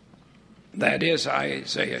 That is,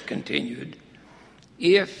 Isaiah continued,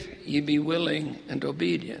 if ye be willing and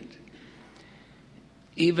obedient.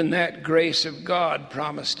 Even that grace of God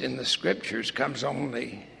promised in the Scriptures comes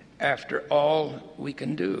only after all we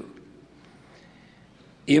can do.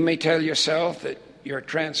 You may tell yourself that your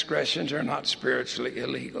transgressions are not spiritually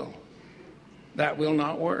illegal. That will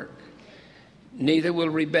not work. Neither will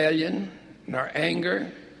rebellion, nor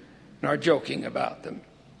anger, nor joking about them.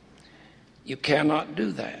 You cannot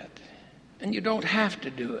do that, and you don't have to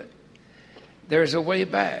do it. There's a way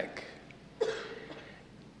back.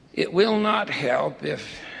 It will not help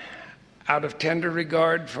if, out of tender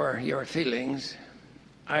regard for your feelings,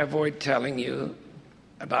 I avoid telling you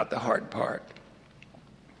about the hard part.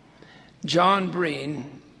 John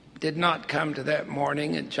Breen did not come to that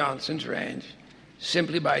morning at Johnson's Ranch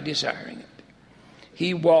simply by desiring it.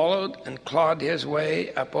 He wallowed and clawed his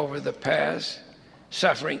way up over the pass,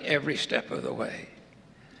 suffering every step of the way.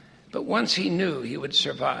 But once he knew he would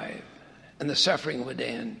survive and the suffering would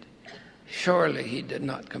end, surely he did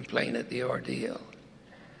not complain at the ordeal.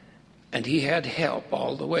 And he had help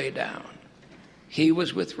all the way down. He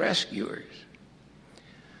was with rescuers.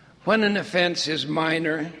 When an offense is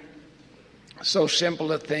minor, so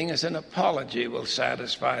simple a thing as an apology will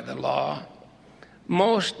satisfy the law.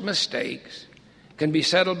 Most mistakes can be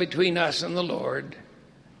settled between us and the Lord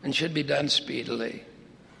and should be done speedily.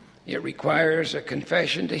 It requires a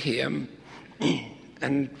confession to Him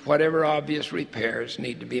and whatever obvious repairs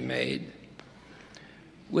need to be made.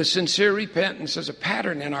 With sincere repentance as a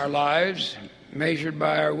pattern in our lives, measured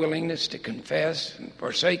by our willingness to confess and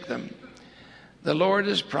forsake them, the Lord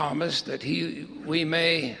has promised that we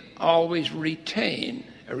may always retain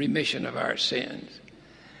a remission of our sins.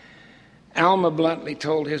 Alma bluntly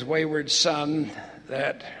told his wayward son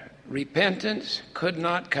that repentance could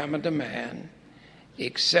not come unto man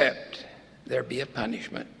except there be a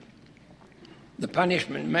punishment. The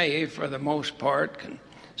punishment may, for the most part,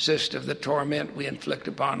 consist of the torment we inflict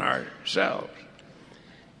upon ourselves.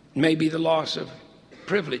 It may be the loss of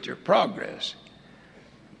privilege or progress.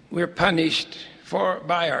 We're punished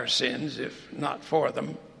by our sins, if not for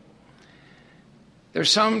them. There's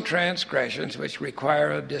some transgressions which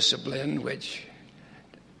require a discipline which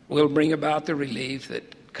will bring about the relief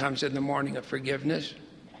that comes in the morning of forgiveness.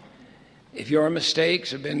 If your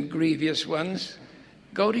mistakes have been grievous ones,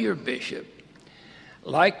 go to your bishop.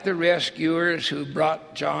 Like the rescuers who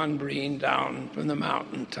brought John Breen down from the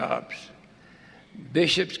mountaintops,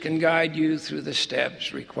 bishops can guide you through the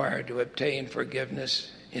steps required to obtain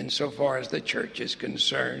forgiveness insofar as the church is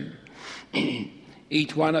concerned.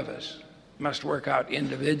 Each one of us must work out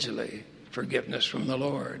individually forgiveness from the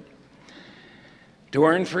Lord. To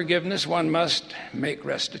earn forgiveness, one must make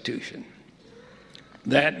restitution.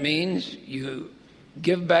 That means you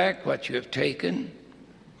give back what you have taken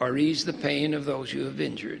or ease the pain of those you have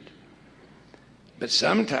injured. But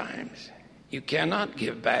sometimes you cannot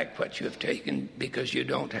give back what you have taken because you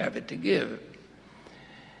don't have it to give.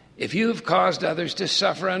 If you have caused others to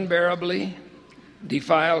suffer unbearably,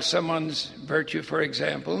 defile someone's virtue, for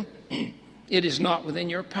example, it is not within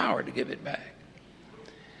your power to give it back.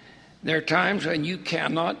 There are times when you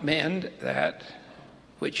cannot mend that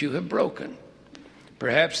which you have broken.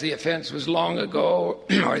 Perhaps the offense was long ago,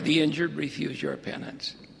 or the injured refused your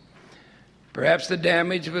penance. Perhaps the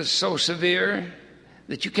damage was so severe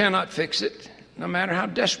that you cannot fix it, no matter how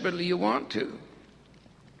desperately you want to.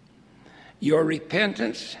 Your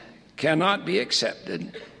repentance cannot be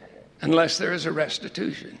accepted unless there is a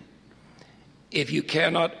restitution. If you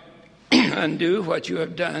cannot undo what you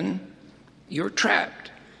have done, you're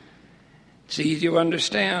trapped. It's easy to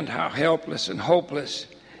understand how helpless and hopeless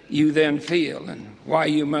you then feel and why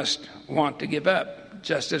you must want to give up,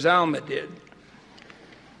 just as Alma did.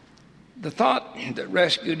 The thought that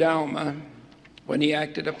rescued Alma when he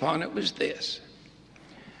acted upon it was this: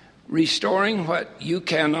 restoring what you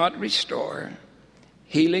cannot restore,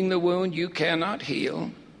 healing the wound you cannot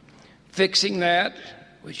heal, fixing that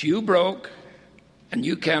which you broke and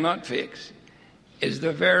you cannot fix, is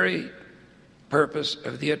the very purpose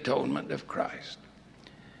of the atonement of Christ.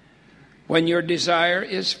 When your desire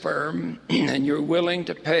is firm and you're willing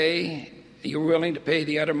to pay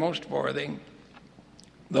the uttermost farthing,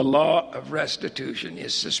 the law of restitution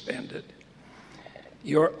is suspended.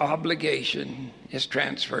 Your obligation is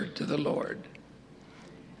transferred to the Lord.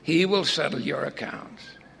 He will settle your accounts.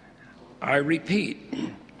 I repeat,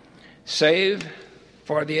 save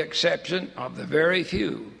for the exception of the very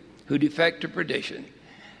few who defect to perdition,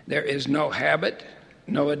 there is no habit,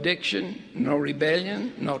 no addiction, no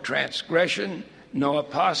rebellion, no transgression, no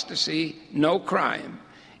apostasy, no crime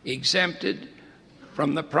exempted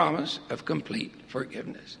from the promise of complete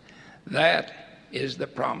forgiveness. That is the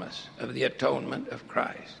promise of the atonement of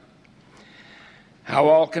Christ. How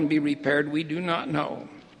all can be repaired, we do not know.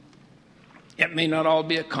 It may not all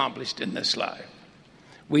be accomplished in this life.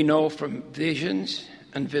 We know from visions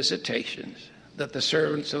and visitations that the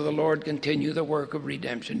servants of the Lord continue the work of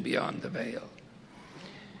redemption beyond the veil.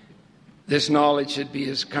 This knowledge should be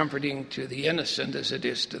as comforting to the innocent as it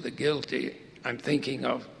is to the guilty. I'm thinking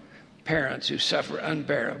of parents who suffer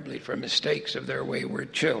unbearably for mistakes of their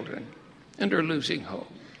wayward children and are losing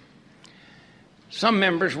hope. Some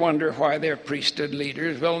members wonder why their priesthood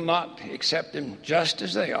leaders will not accept them just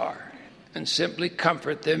as they are and simply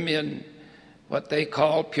comfort them in what they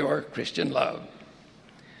call pure Christian love.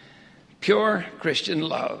 Pure Christian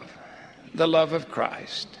love, the love of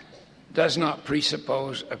Christ, does not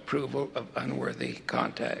presuppose approval of unworthy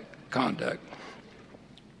conduct.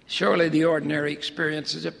 Surely the ordinary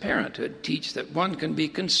experiences of parenthood teach that one can be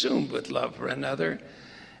consumed with love for another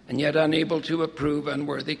and yet unable to approve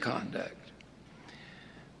unworthy conduct.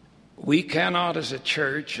 We cannot, as a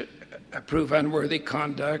church, approve unworthy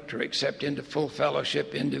conduct or accept into full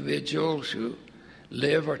fellowship individuals who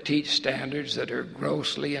live or teach standards that are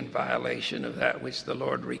grossly in violation of that which the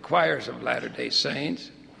Lord requires of Latter-day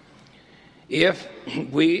Saints. If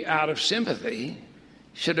we, out of sympathy,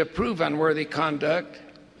 should approve unworthy conduct,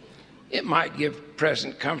 it might give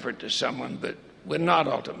present comfort to someone, but would not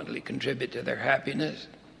ultimately contribute to their happiness.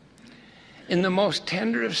 In the most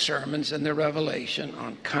tender of sermons in the Revelation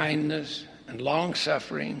on kindness and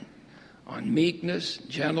long-suffering, on meekness,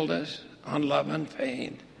 gentleness, on love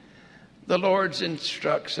unfeigned, the Lord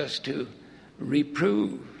instructs us to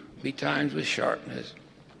reprove betimes with sharpness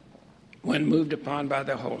when moved upon by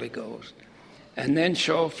the Holy Ghost, and then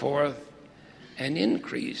show forth an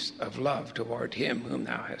increase of love toward him whom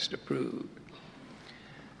thou hast approved.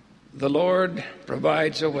 The Lord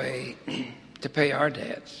provides a way to pay our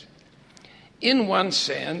debts. In one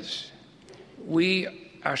sense, we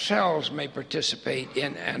ourselves may participate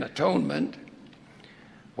in an atonement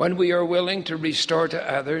when we are willing to restore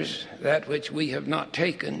to others that which we have not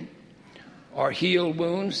taken, or heal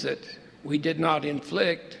wounds that we did not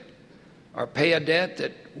inflict, or pay a debt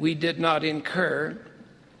that we did not incur.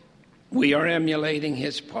 We are emulating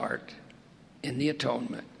his part in the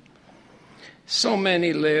atonement. So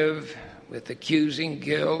many live with accusing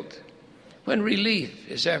guilt when relief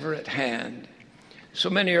is ever at hand. So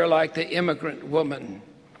many are like the immigrant woman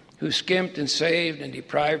who skimped and saved and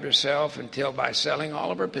deprived herself until, by selling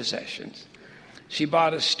all of her possessions, she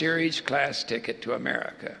bought a steerage class ticket to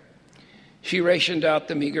America. She rationed out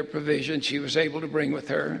the meager provisions she was able to bring with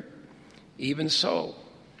her. Even so,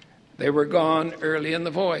 they were gone early in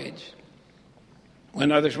the voyage.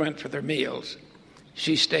 When others went for their meals,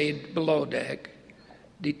 she stayed below deck,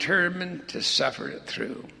 determined to suffer it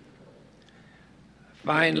through.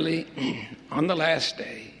 Finally, on the last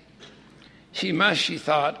day, She must, she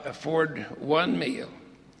thought, afford one meal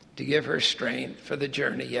to give her strength for the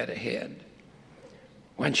journey yet ahead.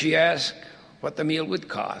 When she asked what the meal would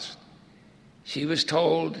cost, she was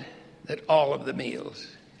told that all of the meals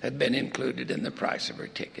had been included in the price of her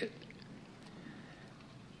ticket.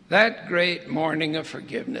 That great morning of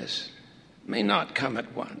forgiveness may not come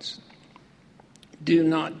at once. Do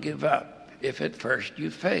not give up if at first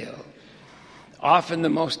you fail. Often the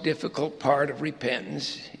most difficult part of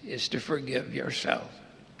repentance is to forgive yourself.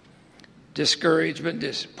 Discouragement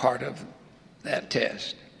is part of that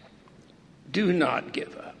test. Do not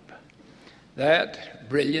give up. That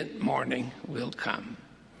brilliant morning will come.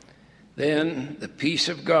 Then the peace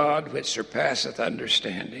of God, which surpasseth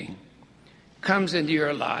understanding, comes into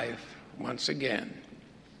your life once again.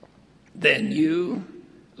 Then you,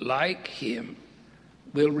 like him,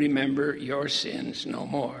 will remember your sins no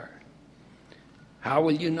more. How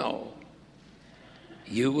will you know?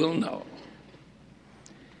 You will know.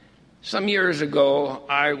 Some years ago,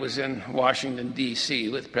 I was in Washington, D.C.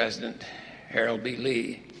 with President Harold B.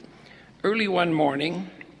 Lee. Early one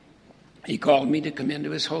morning, he called me to come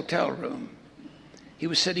into his hotel room. He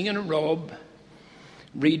was sitting in a robe,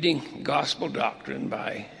 reading Gospel Doctrine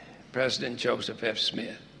by President Joseph F.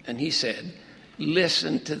 Smith. And he said,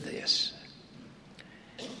 "Listen to this.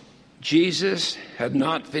 Jesus had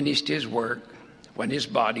not finished his work when his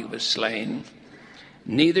body was slain.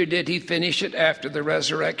 Neither did he finish it after the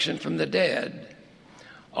resurrection from the dead.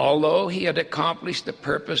 Although he had accomplished the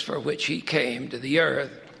purpose for which he came to the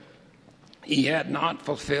earth, he had not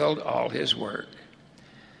fulfilled all his work.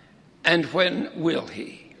 And when will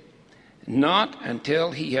he? Not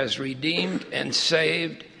until he has redeemed and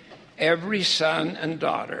saved every son and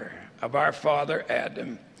daughter of our father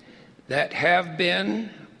Adam that have been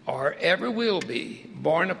or ever will be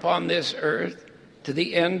born upon this earth to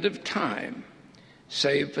the end of time,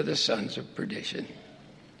 save for the sons of perdition."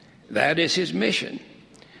 That is his mission.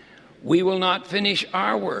 We will not finish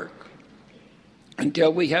our work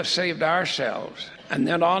until we have saved ourselves, and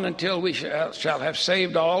then on until we shall have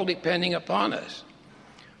saved all depending upon us.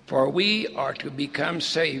 For we are to become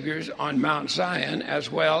saviors on Mount Zion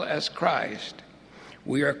as well as Christ.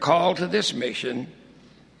 We are called to this mission.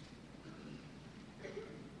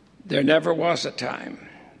 There never was a time,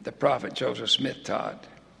 the prophet Joseph Smith taught,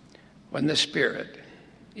 when the Spirit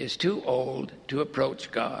is too old to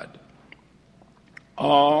approach God.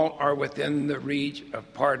 All are within the reach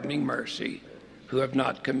of pardoning mercy who have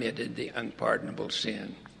not committed the unpardonable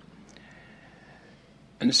sin.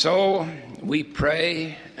 And so we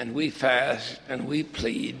pray and we fast and we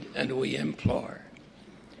plead and we implore.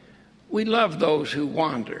 We love those who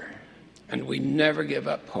wander and we never give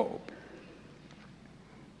up hope.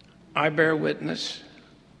 I bear witness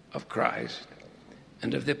of Christ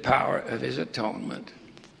and of the power of his atonement.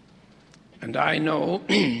 And I know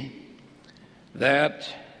that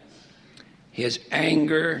his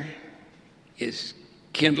anger is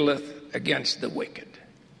kindleth against the wicked.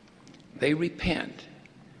 They repent,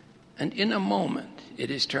 and in a moment it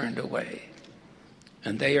is turned away,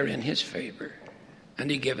 and they are in his favor, and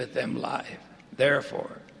he giveth them life.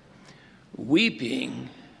 Therefore, weeping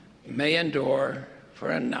may endure for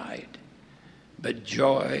a night, but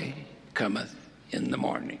joy cometh in the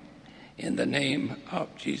morning. In the name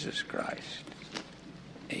of Jesus Christ.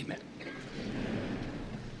 Amen.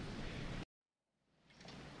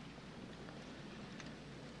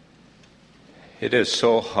 It is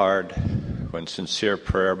so hard when sincere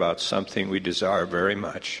prayer about something we desire very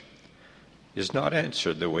much is not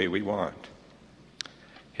answered the way we want.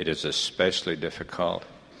 It is especially difficult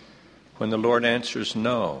when the Lord answers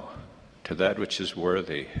no to that which is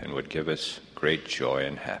worthy and would give us great joy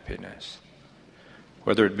and happiness.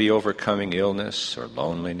 Whether it be overcoming illness or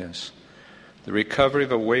loneliness, the recovery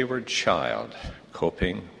of a wayward child,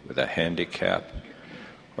 coping with a handicap,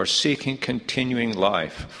 or seeking continuing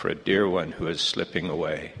life for a dear one who is slipping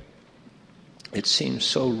away. It seems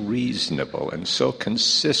so reasonable and so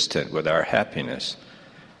consistent with our happiness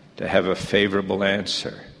to have a favorable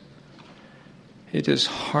answer. It is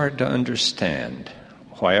hard to understand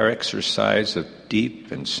why our exercise of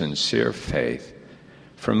deep and sincere faith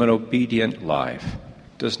from an obedient life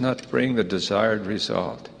does not bring the desired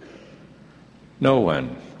result. No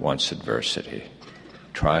one wants adversity.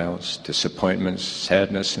 Trials, disappointments,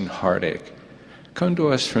 sadness, and heartache come to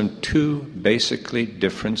us from two basically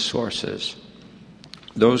different sources.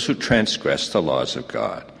 Those who transgress the laws of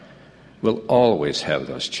God will always have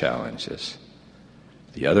those challenges.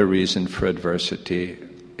 The other reason for adversity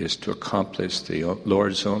is to accomplish the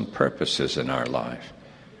Lord's own purposes in our life,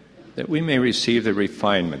 that we may receive the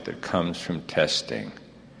refinement that comes from testing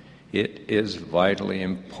It is vitally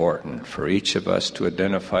important for each of us to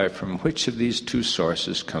identify from which of these two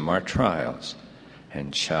sources come our trials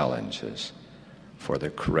and challenges, for the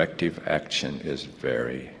corrective action is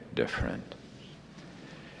very different.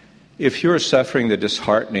 If you're suffering the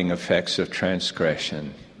disheartening effects of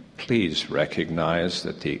transgression, please recognize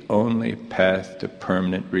that the only path to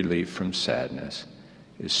permanent relief from sadness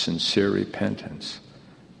is sincere repentance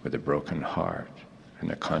with a broken heart and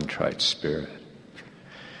a contrite spirit.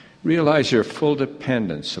 Realize your full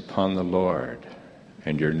dependence upon the Lord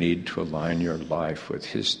and your need to align your life with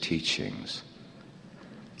His teachings.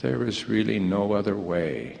 There is really no other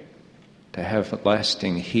way to have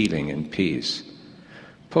lasting healing and peace.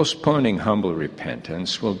 Postponing humble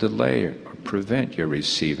repentance will delay or prevent your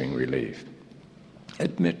receiving relief.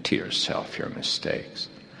 Admit to yourself your mistakes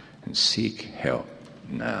and seek help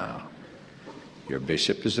now. Your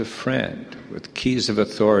bishop is a friend with keys of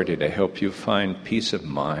authority to help you find peace of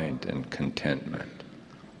mind and contentment.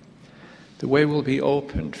 The way will be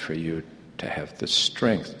opened for you to have the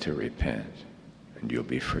strength to repent, and you'll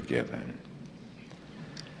be forgiven.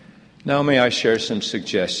 Now may I share some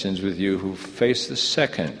suggestions with you who face the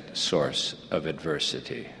second source of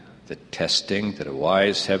adversity, the testing that a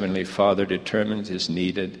wise Heavenly Father determines is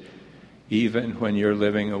needed even when you're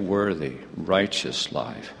living a worthy, righteous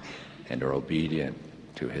life and are obedient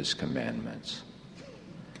to His commandments.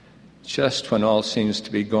 Just when all seems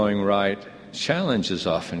to be going right, challenges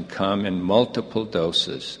often come in multiple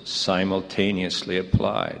doses, simultaneously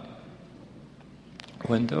applied.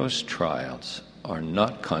 When those trials are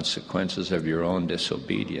not consequences of your own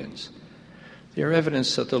disobedience, they are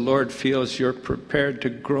evidence that the Lord feels you're prepared to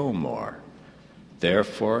grow more.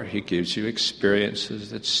 Therefore, He gives you experiences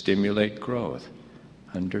that stimulate growth,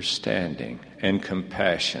 understanding, and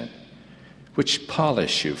compassion, which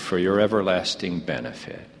polish you for your everlasting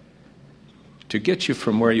benefit. To get you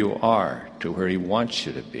from where you are to where He wants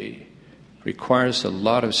you to be requires a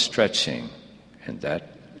lot of stretching, and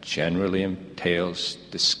that generally entails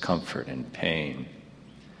discomfort and pain.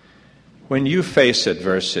 When you face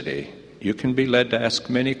adversity, you can be led to ask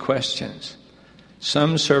many questions.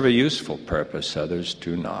 Some serve a useful purpose, others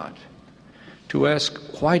do not. To ask,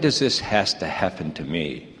 why does this have to happen to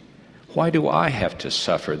me? Why do I have to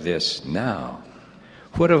suffer this now?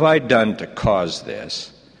 What have I done to cause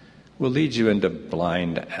this? Will lead you into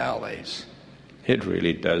blind alleys. It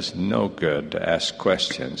really does no good to ask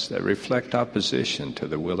questions that reflect opposition to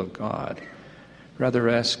the will of God. Rather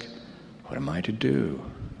ask, what am I to do?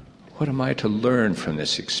 What am I to learn from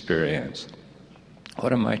this experience?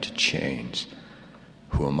 What am I to change?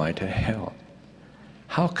 Who am I to help?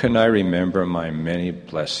 How can I remember my many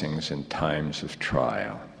blessings in times of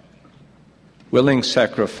trial? Willing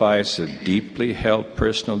sacrifice of deeply held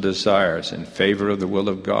personal desires in favor of the will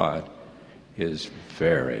of God is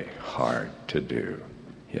very hard to do.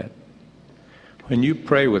 Yet, when you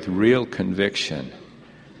pray with real conviction,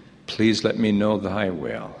 please let me know Thy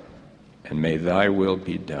will, and may Thy will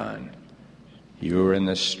be done. You are in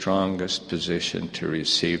the strongest position to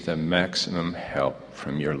receive the maximum help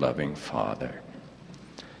from your loving Father.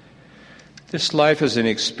 This life is an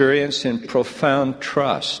experience in profound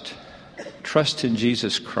trust. Trust in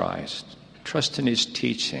Jesus Christ. Trust in His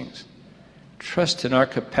teachings. Trust in our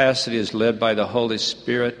capacity as led by the Holy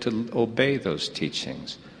Spirit to obey those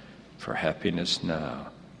teachings for happiness now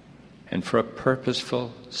and for a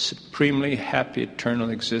purposeful, supremely happy eternal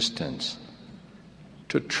existence.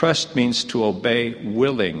 To trust means to obey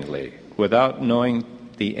willingly without knowing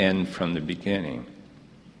the end from the beginning.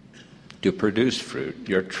 To produce fruit,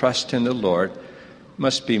 your trust in the Lord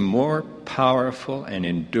must be more powerful and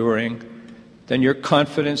enduring than your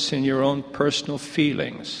confidence in your own personal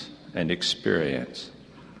feelings and experience.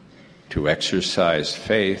 To exercise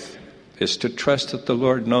faith is to trust that the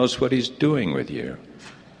Lord knows what He's doing with you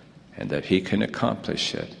and that He can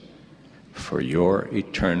accomplish it for your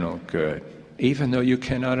eternal good, even though you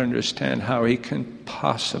cannot understand how He can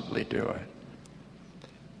possibly do it.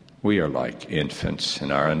 We are like infants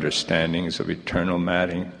in our understandings of eternal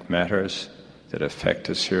matters that affect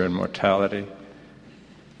us here in mortality.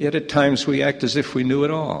 Yet at times we act as if we knew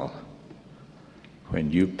it all.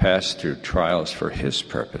 When you pass through trials for His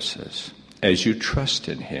purposes, as you trust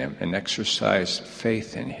in Him and exercise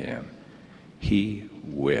faith in Him, He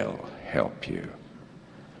will help you.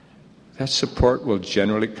 That support will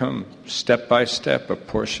generally come step by step, a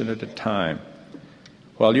portion at a time.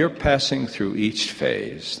 While you're passing through each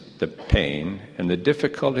phase, the pain and the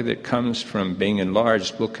difficulty that comes from being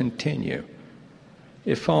enlarged will continue.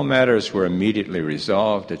 If all matters were immediately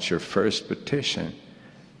resolved at your first petition,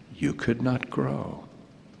 you could not grow.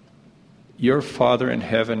 Your Father in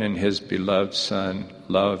heaven and his beloved Son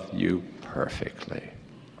love you perfectly.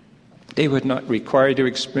 They would not require you to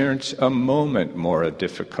experience a moment more of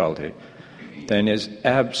difficulty than is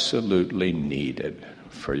absolutely needed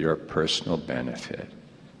for your personal benefit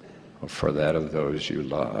or for that of those you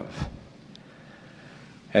love.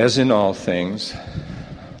 As in all things,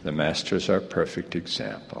 the Master is our perfect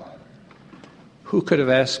example. Who could have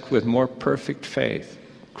asked with more perfect faith,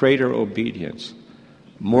 greater obedience,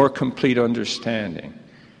 more complete understanding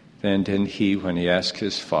than did he when he asked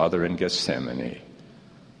his Father in Gethsemane,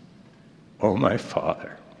 "O my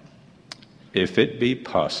Father, if it be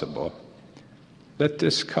possible, let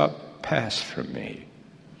this cup pass from me.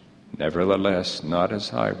 Nevertheless, not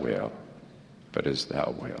as I will, but as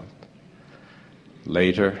thou wilt."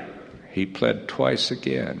 Later, he pled twice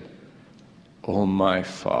again, "O my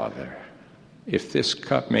Father, if this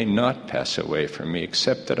cup may not pass away from me,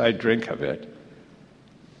 except that I drink of it,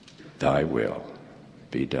 thy will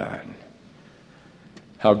be done."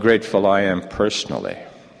 How grateful I am personally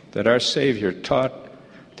that our Savior taught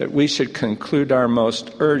that we should conclude our most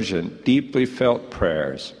urgent, deeply felt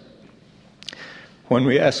prayers when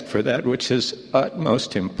we ask for that which is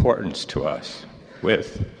utmost importance to us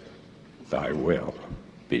with, "Thy will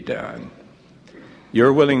be done."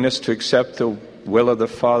 Your willingness to accept the will of the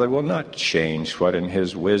Father will not change what in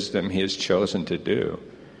his wisdom he has chosen to do.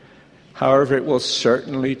 However, it will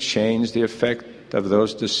certainly change the effect of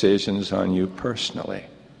those decisions on you personally.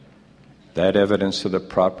 That evidence of the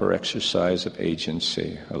proper exercise of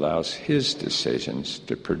agency allows his decisions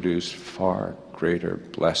to produce far greater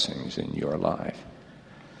blessings in your life.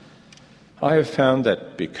 I have found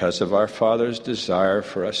that because of our Father's desire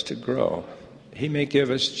for us to grow, he may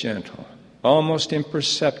give us gentle, almost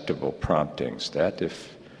imperceptible promptings that,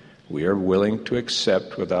 if we are willing to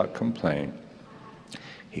accept without complaint,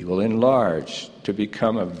 he will enlarge to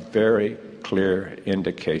become a very clear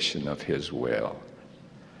indication of his will.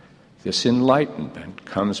 This enlightenment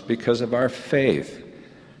comes because of our faith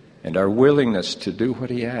and our willingness to do what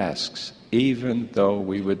he asks, even though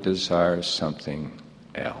we would desire something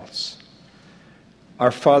else.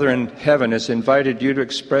 Our Father in heaven has invited you to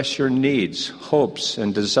express your needs, hopes,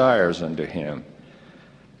 and desires unto him.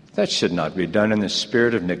 That should not be done in the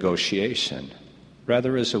spirit of negotiation,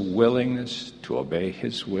 rather as a willingness to obey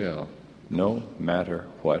his will, no matter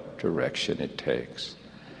what direction it takes.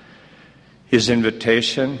 His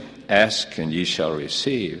invitation, "Ask and ye shall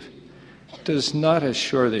receive," does not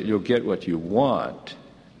assure that you'll get what you want.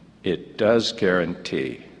 It does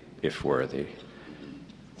guarantee, if worthy,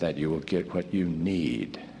 that you will get what you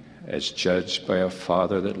need, as judged by a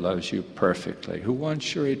Father that loves you perfectly, who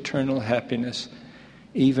wants your eternal happiness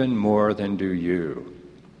even more than do you.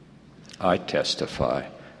 I testify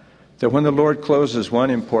that when the Lord closes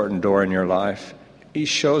one important door in your life, he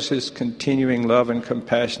shows his continuing love and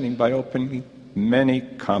compassion by opening many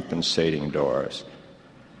compensating doors.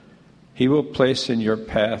 He will place in your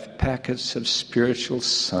path packets of spiritual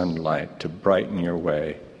sunlight to brighten your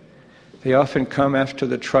way. They often come after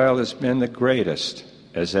the trial has been the greatest,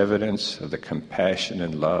 as evidence of the compassion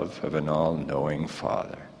and love of an all-knowing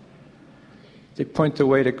Father. They point the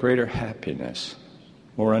way to greater happiness,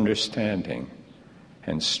 more understanding,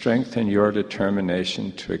 and strengthen your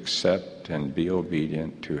determination to accept and be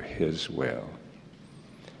obedient to his will.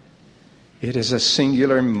 It is a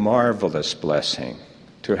singular, marvelous blessing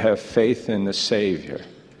to have faith in the Savior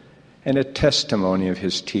and a testimony of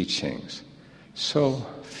his teachings. So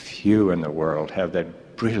few in the world have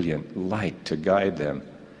that brilliant light to guide them.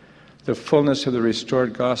 The fullness of the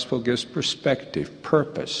restored gospel gives perspective,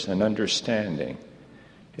 purpose, and understanding.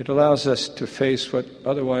 It allows us to face what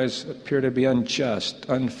otherwise appear to be unjust,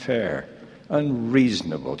 unfair,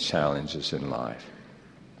 unreasonable challenges in life.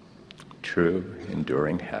 True,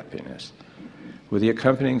 enduring happiness, with the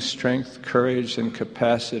accompanying strength, courage, and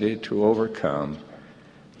capacity to overcome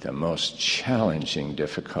the most challenging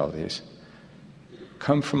difficulties,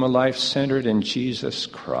 come from a life centered in Jesus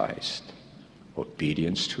Christ.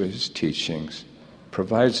 Obedience to his teachings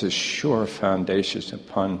provides a sure foundation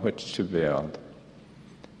upon which to build.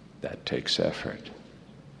 That takes effort.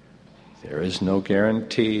 There is no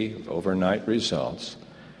guarantee of overnight results,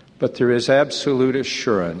 but there is absolute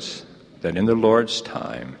assurance that in the Lord's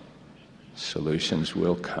time, solutions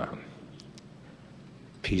will come.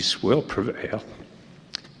 Peace will prevail,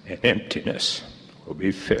 and emptiness will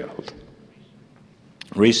be filled.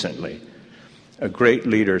 Recently, a great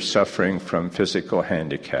leader suffering from physical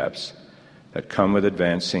handicaps that come with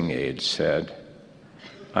advancing age said,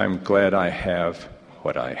 "I'm glad I have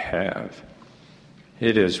what I have."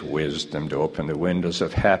 It is wisdom to open the windows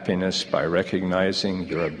of happiness by recognizing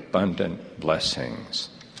your abundant blessings.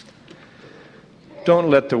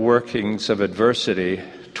 Don't let the workings of adversity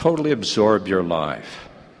totally absorb your life.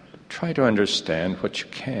 Try to understand what you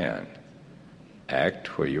can.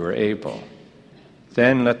 Act where you are able.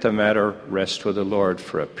 Then let the matter rest with the Lord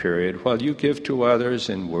for a period while you give to others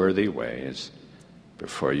in worthy ways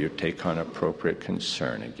before you take on appropriate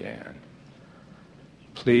concern again.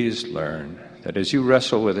 Please learn that as you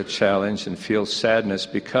wrestle with a challenge and feel sadness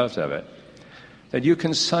because of it, that you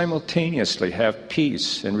can simultaneously have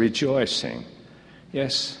peace and rejoicing.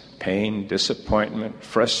 Yes, pain, disappointment,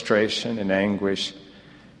 frustration, and anguish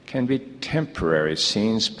can be temporary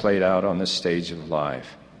scenes played out on the stage of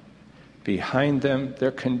life. Behind them,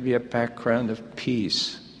 there can be a background of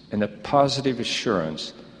peace and a positive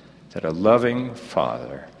assurance that a loving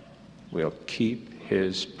Father will keep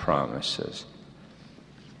his promises.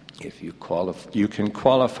 If you can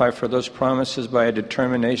qualify for those promises by a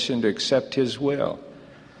determination to accept his will,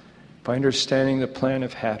 by understanding the plan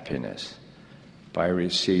of happiness, by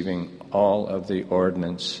receiving all of the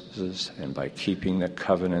ordinances, and by keeping the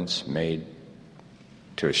covenants made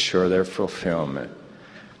to assure their fulfillment.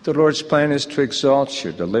 The Lord's plan is to exalt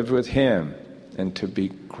you, to live with him, and to be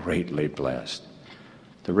greatly blessed.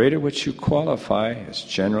 The rate at which you qualify is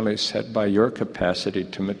generally set by your capacity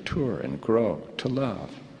to mature and grow, to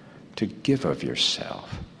love, to give of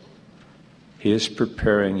yourself. He is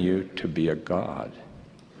preparing you to be a God.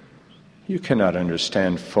 You cannot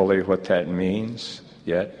understand fully what that means,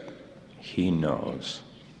 yet he knows.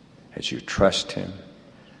 As you trust him,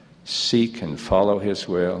 seek and follow his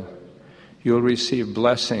will, you'll receive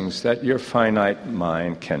blessings that your finite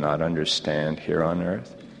mind cannot understand here on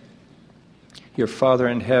earth. Your Father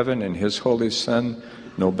in heaven and his Holy Son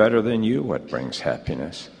know better than you what brings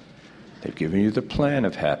happiness. They've given you the plan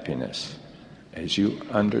of happiness. As you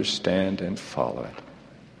understand and follow it,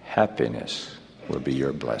 happiness will be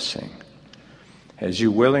your blessing. As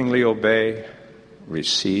you willingly obey,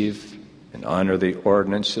 receive, and honor the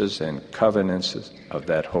ordinances and covenants of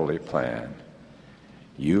that holy plan,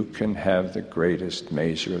 you can have the greatest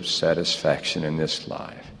measure of satisfaction in this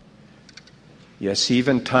life. Yes,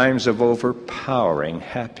 even times of overpowering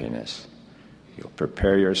happiness. You'll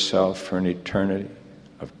prepare yourself for an eternity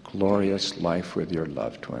of glorious life with your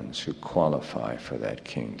loved ones who qualify for that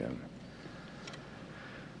kingdom.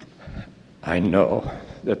 I know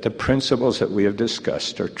that the principles that we have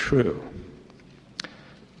discussed are true.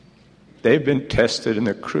 They've been tested in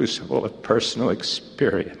the crucible of personal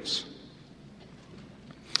experience.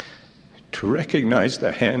 To recognize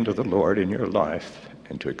the hand of the Lord in your life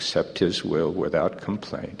and to accept his will without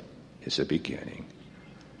complaint is a beginning.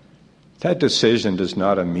 That decision does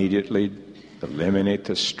not immediately eliminate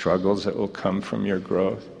the struggles that will come from your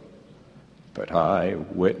growth, but I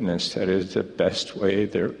witness that it is the best way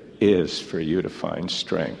there is for you to find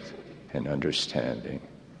strength and understanding.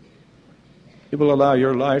 It will allow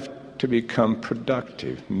your life to become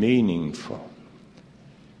productive, meaningful,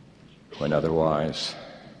 when otherwise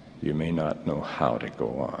you may not know how to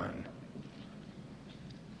go on.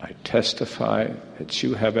 I testify that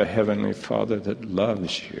you have a Heavenly Father that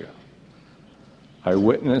loves you. I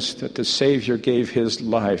witness that the Savior gave his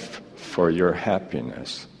life for your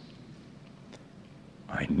happiness.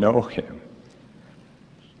 I know him.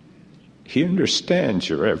 He understands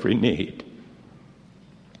your every need.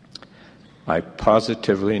 I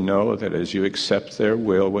positively know that as you accept their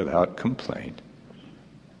will without complaint,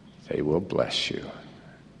 they will bless you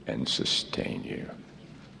and sustain you.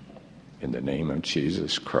 In the name of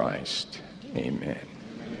Jesus Christ, amen.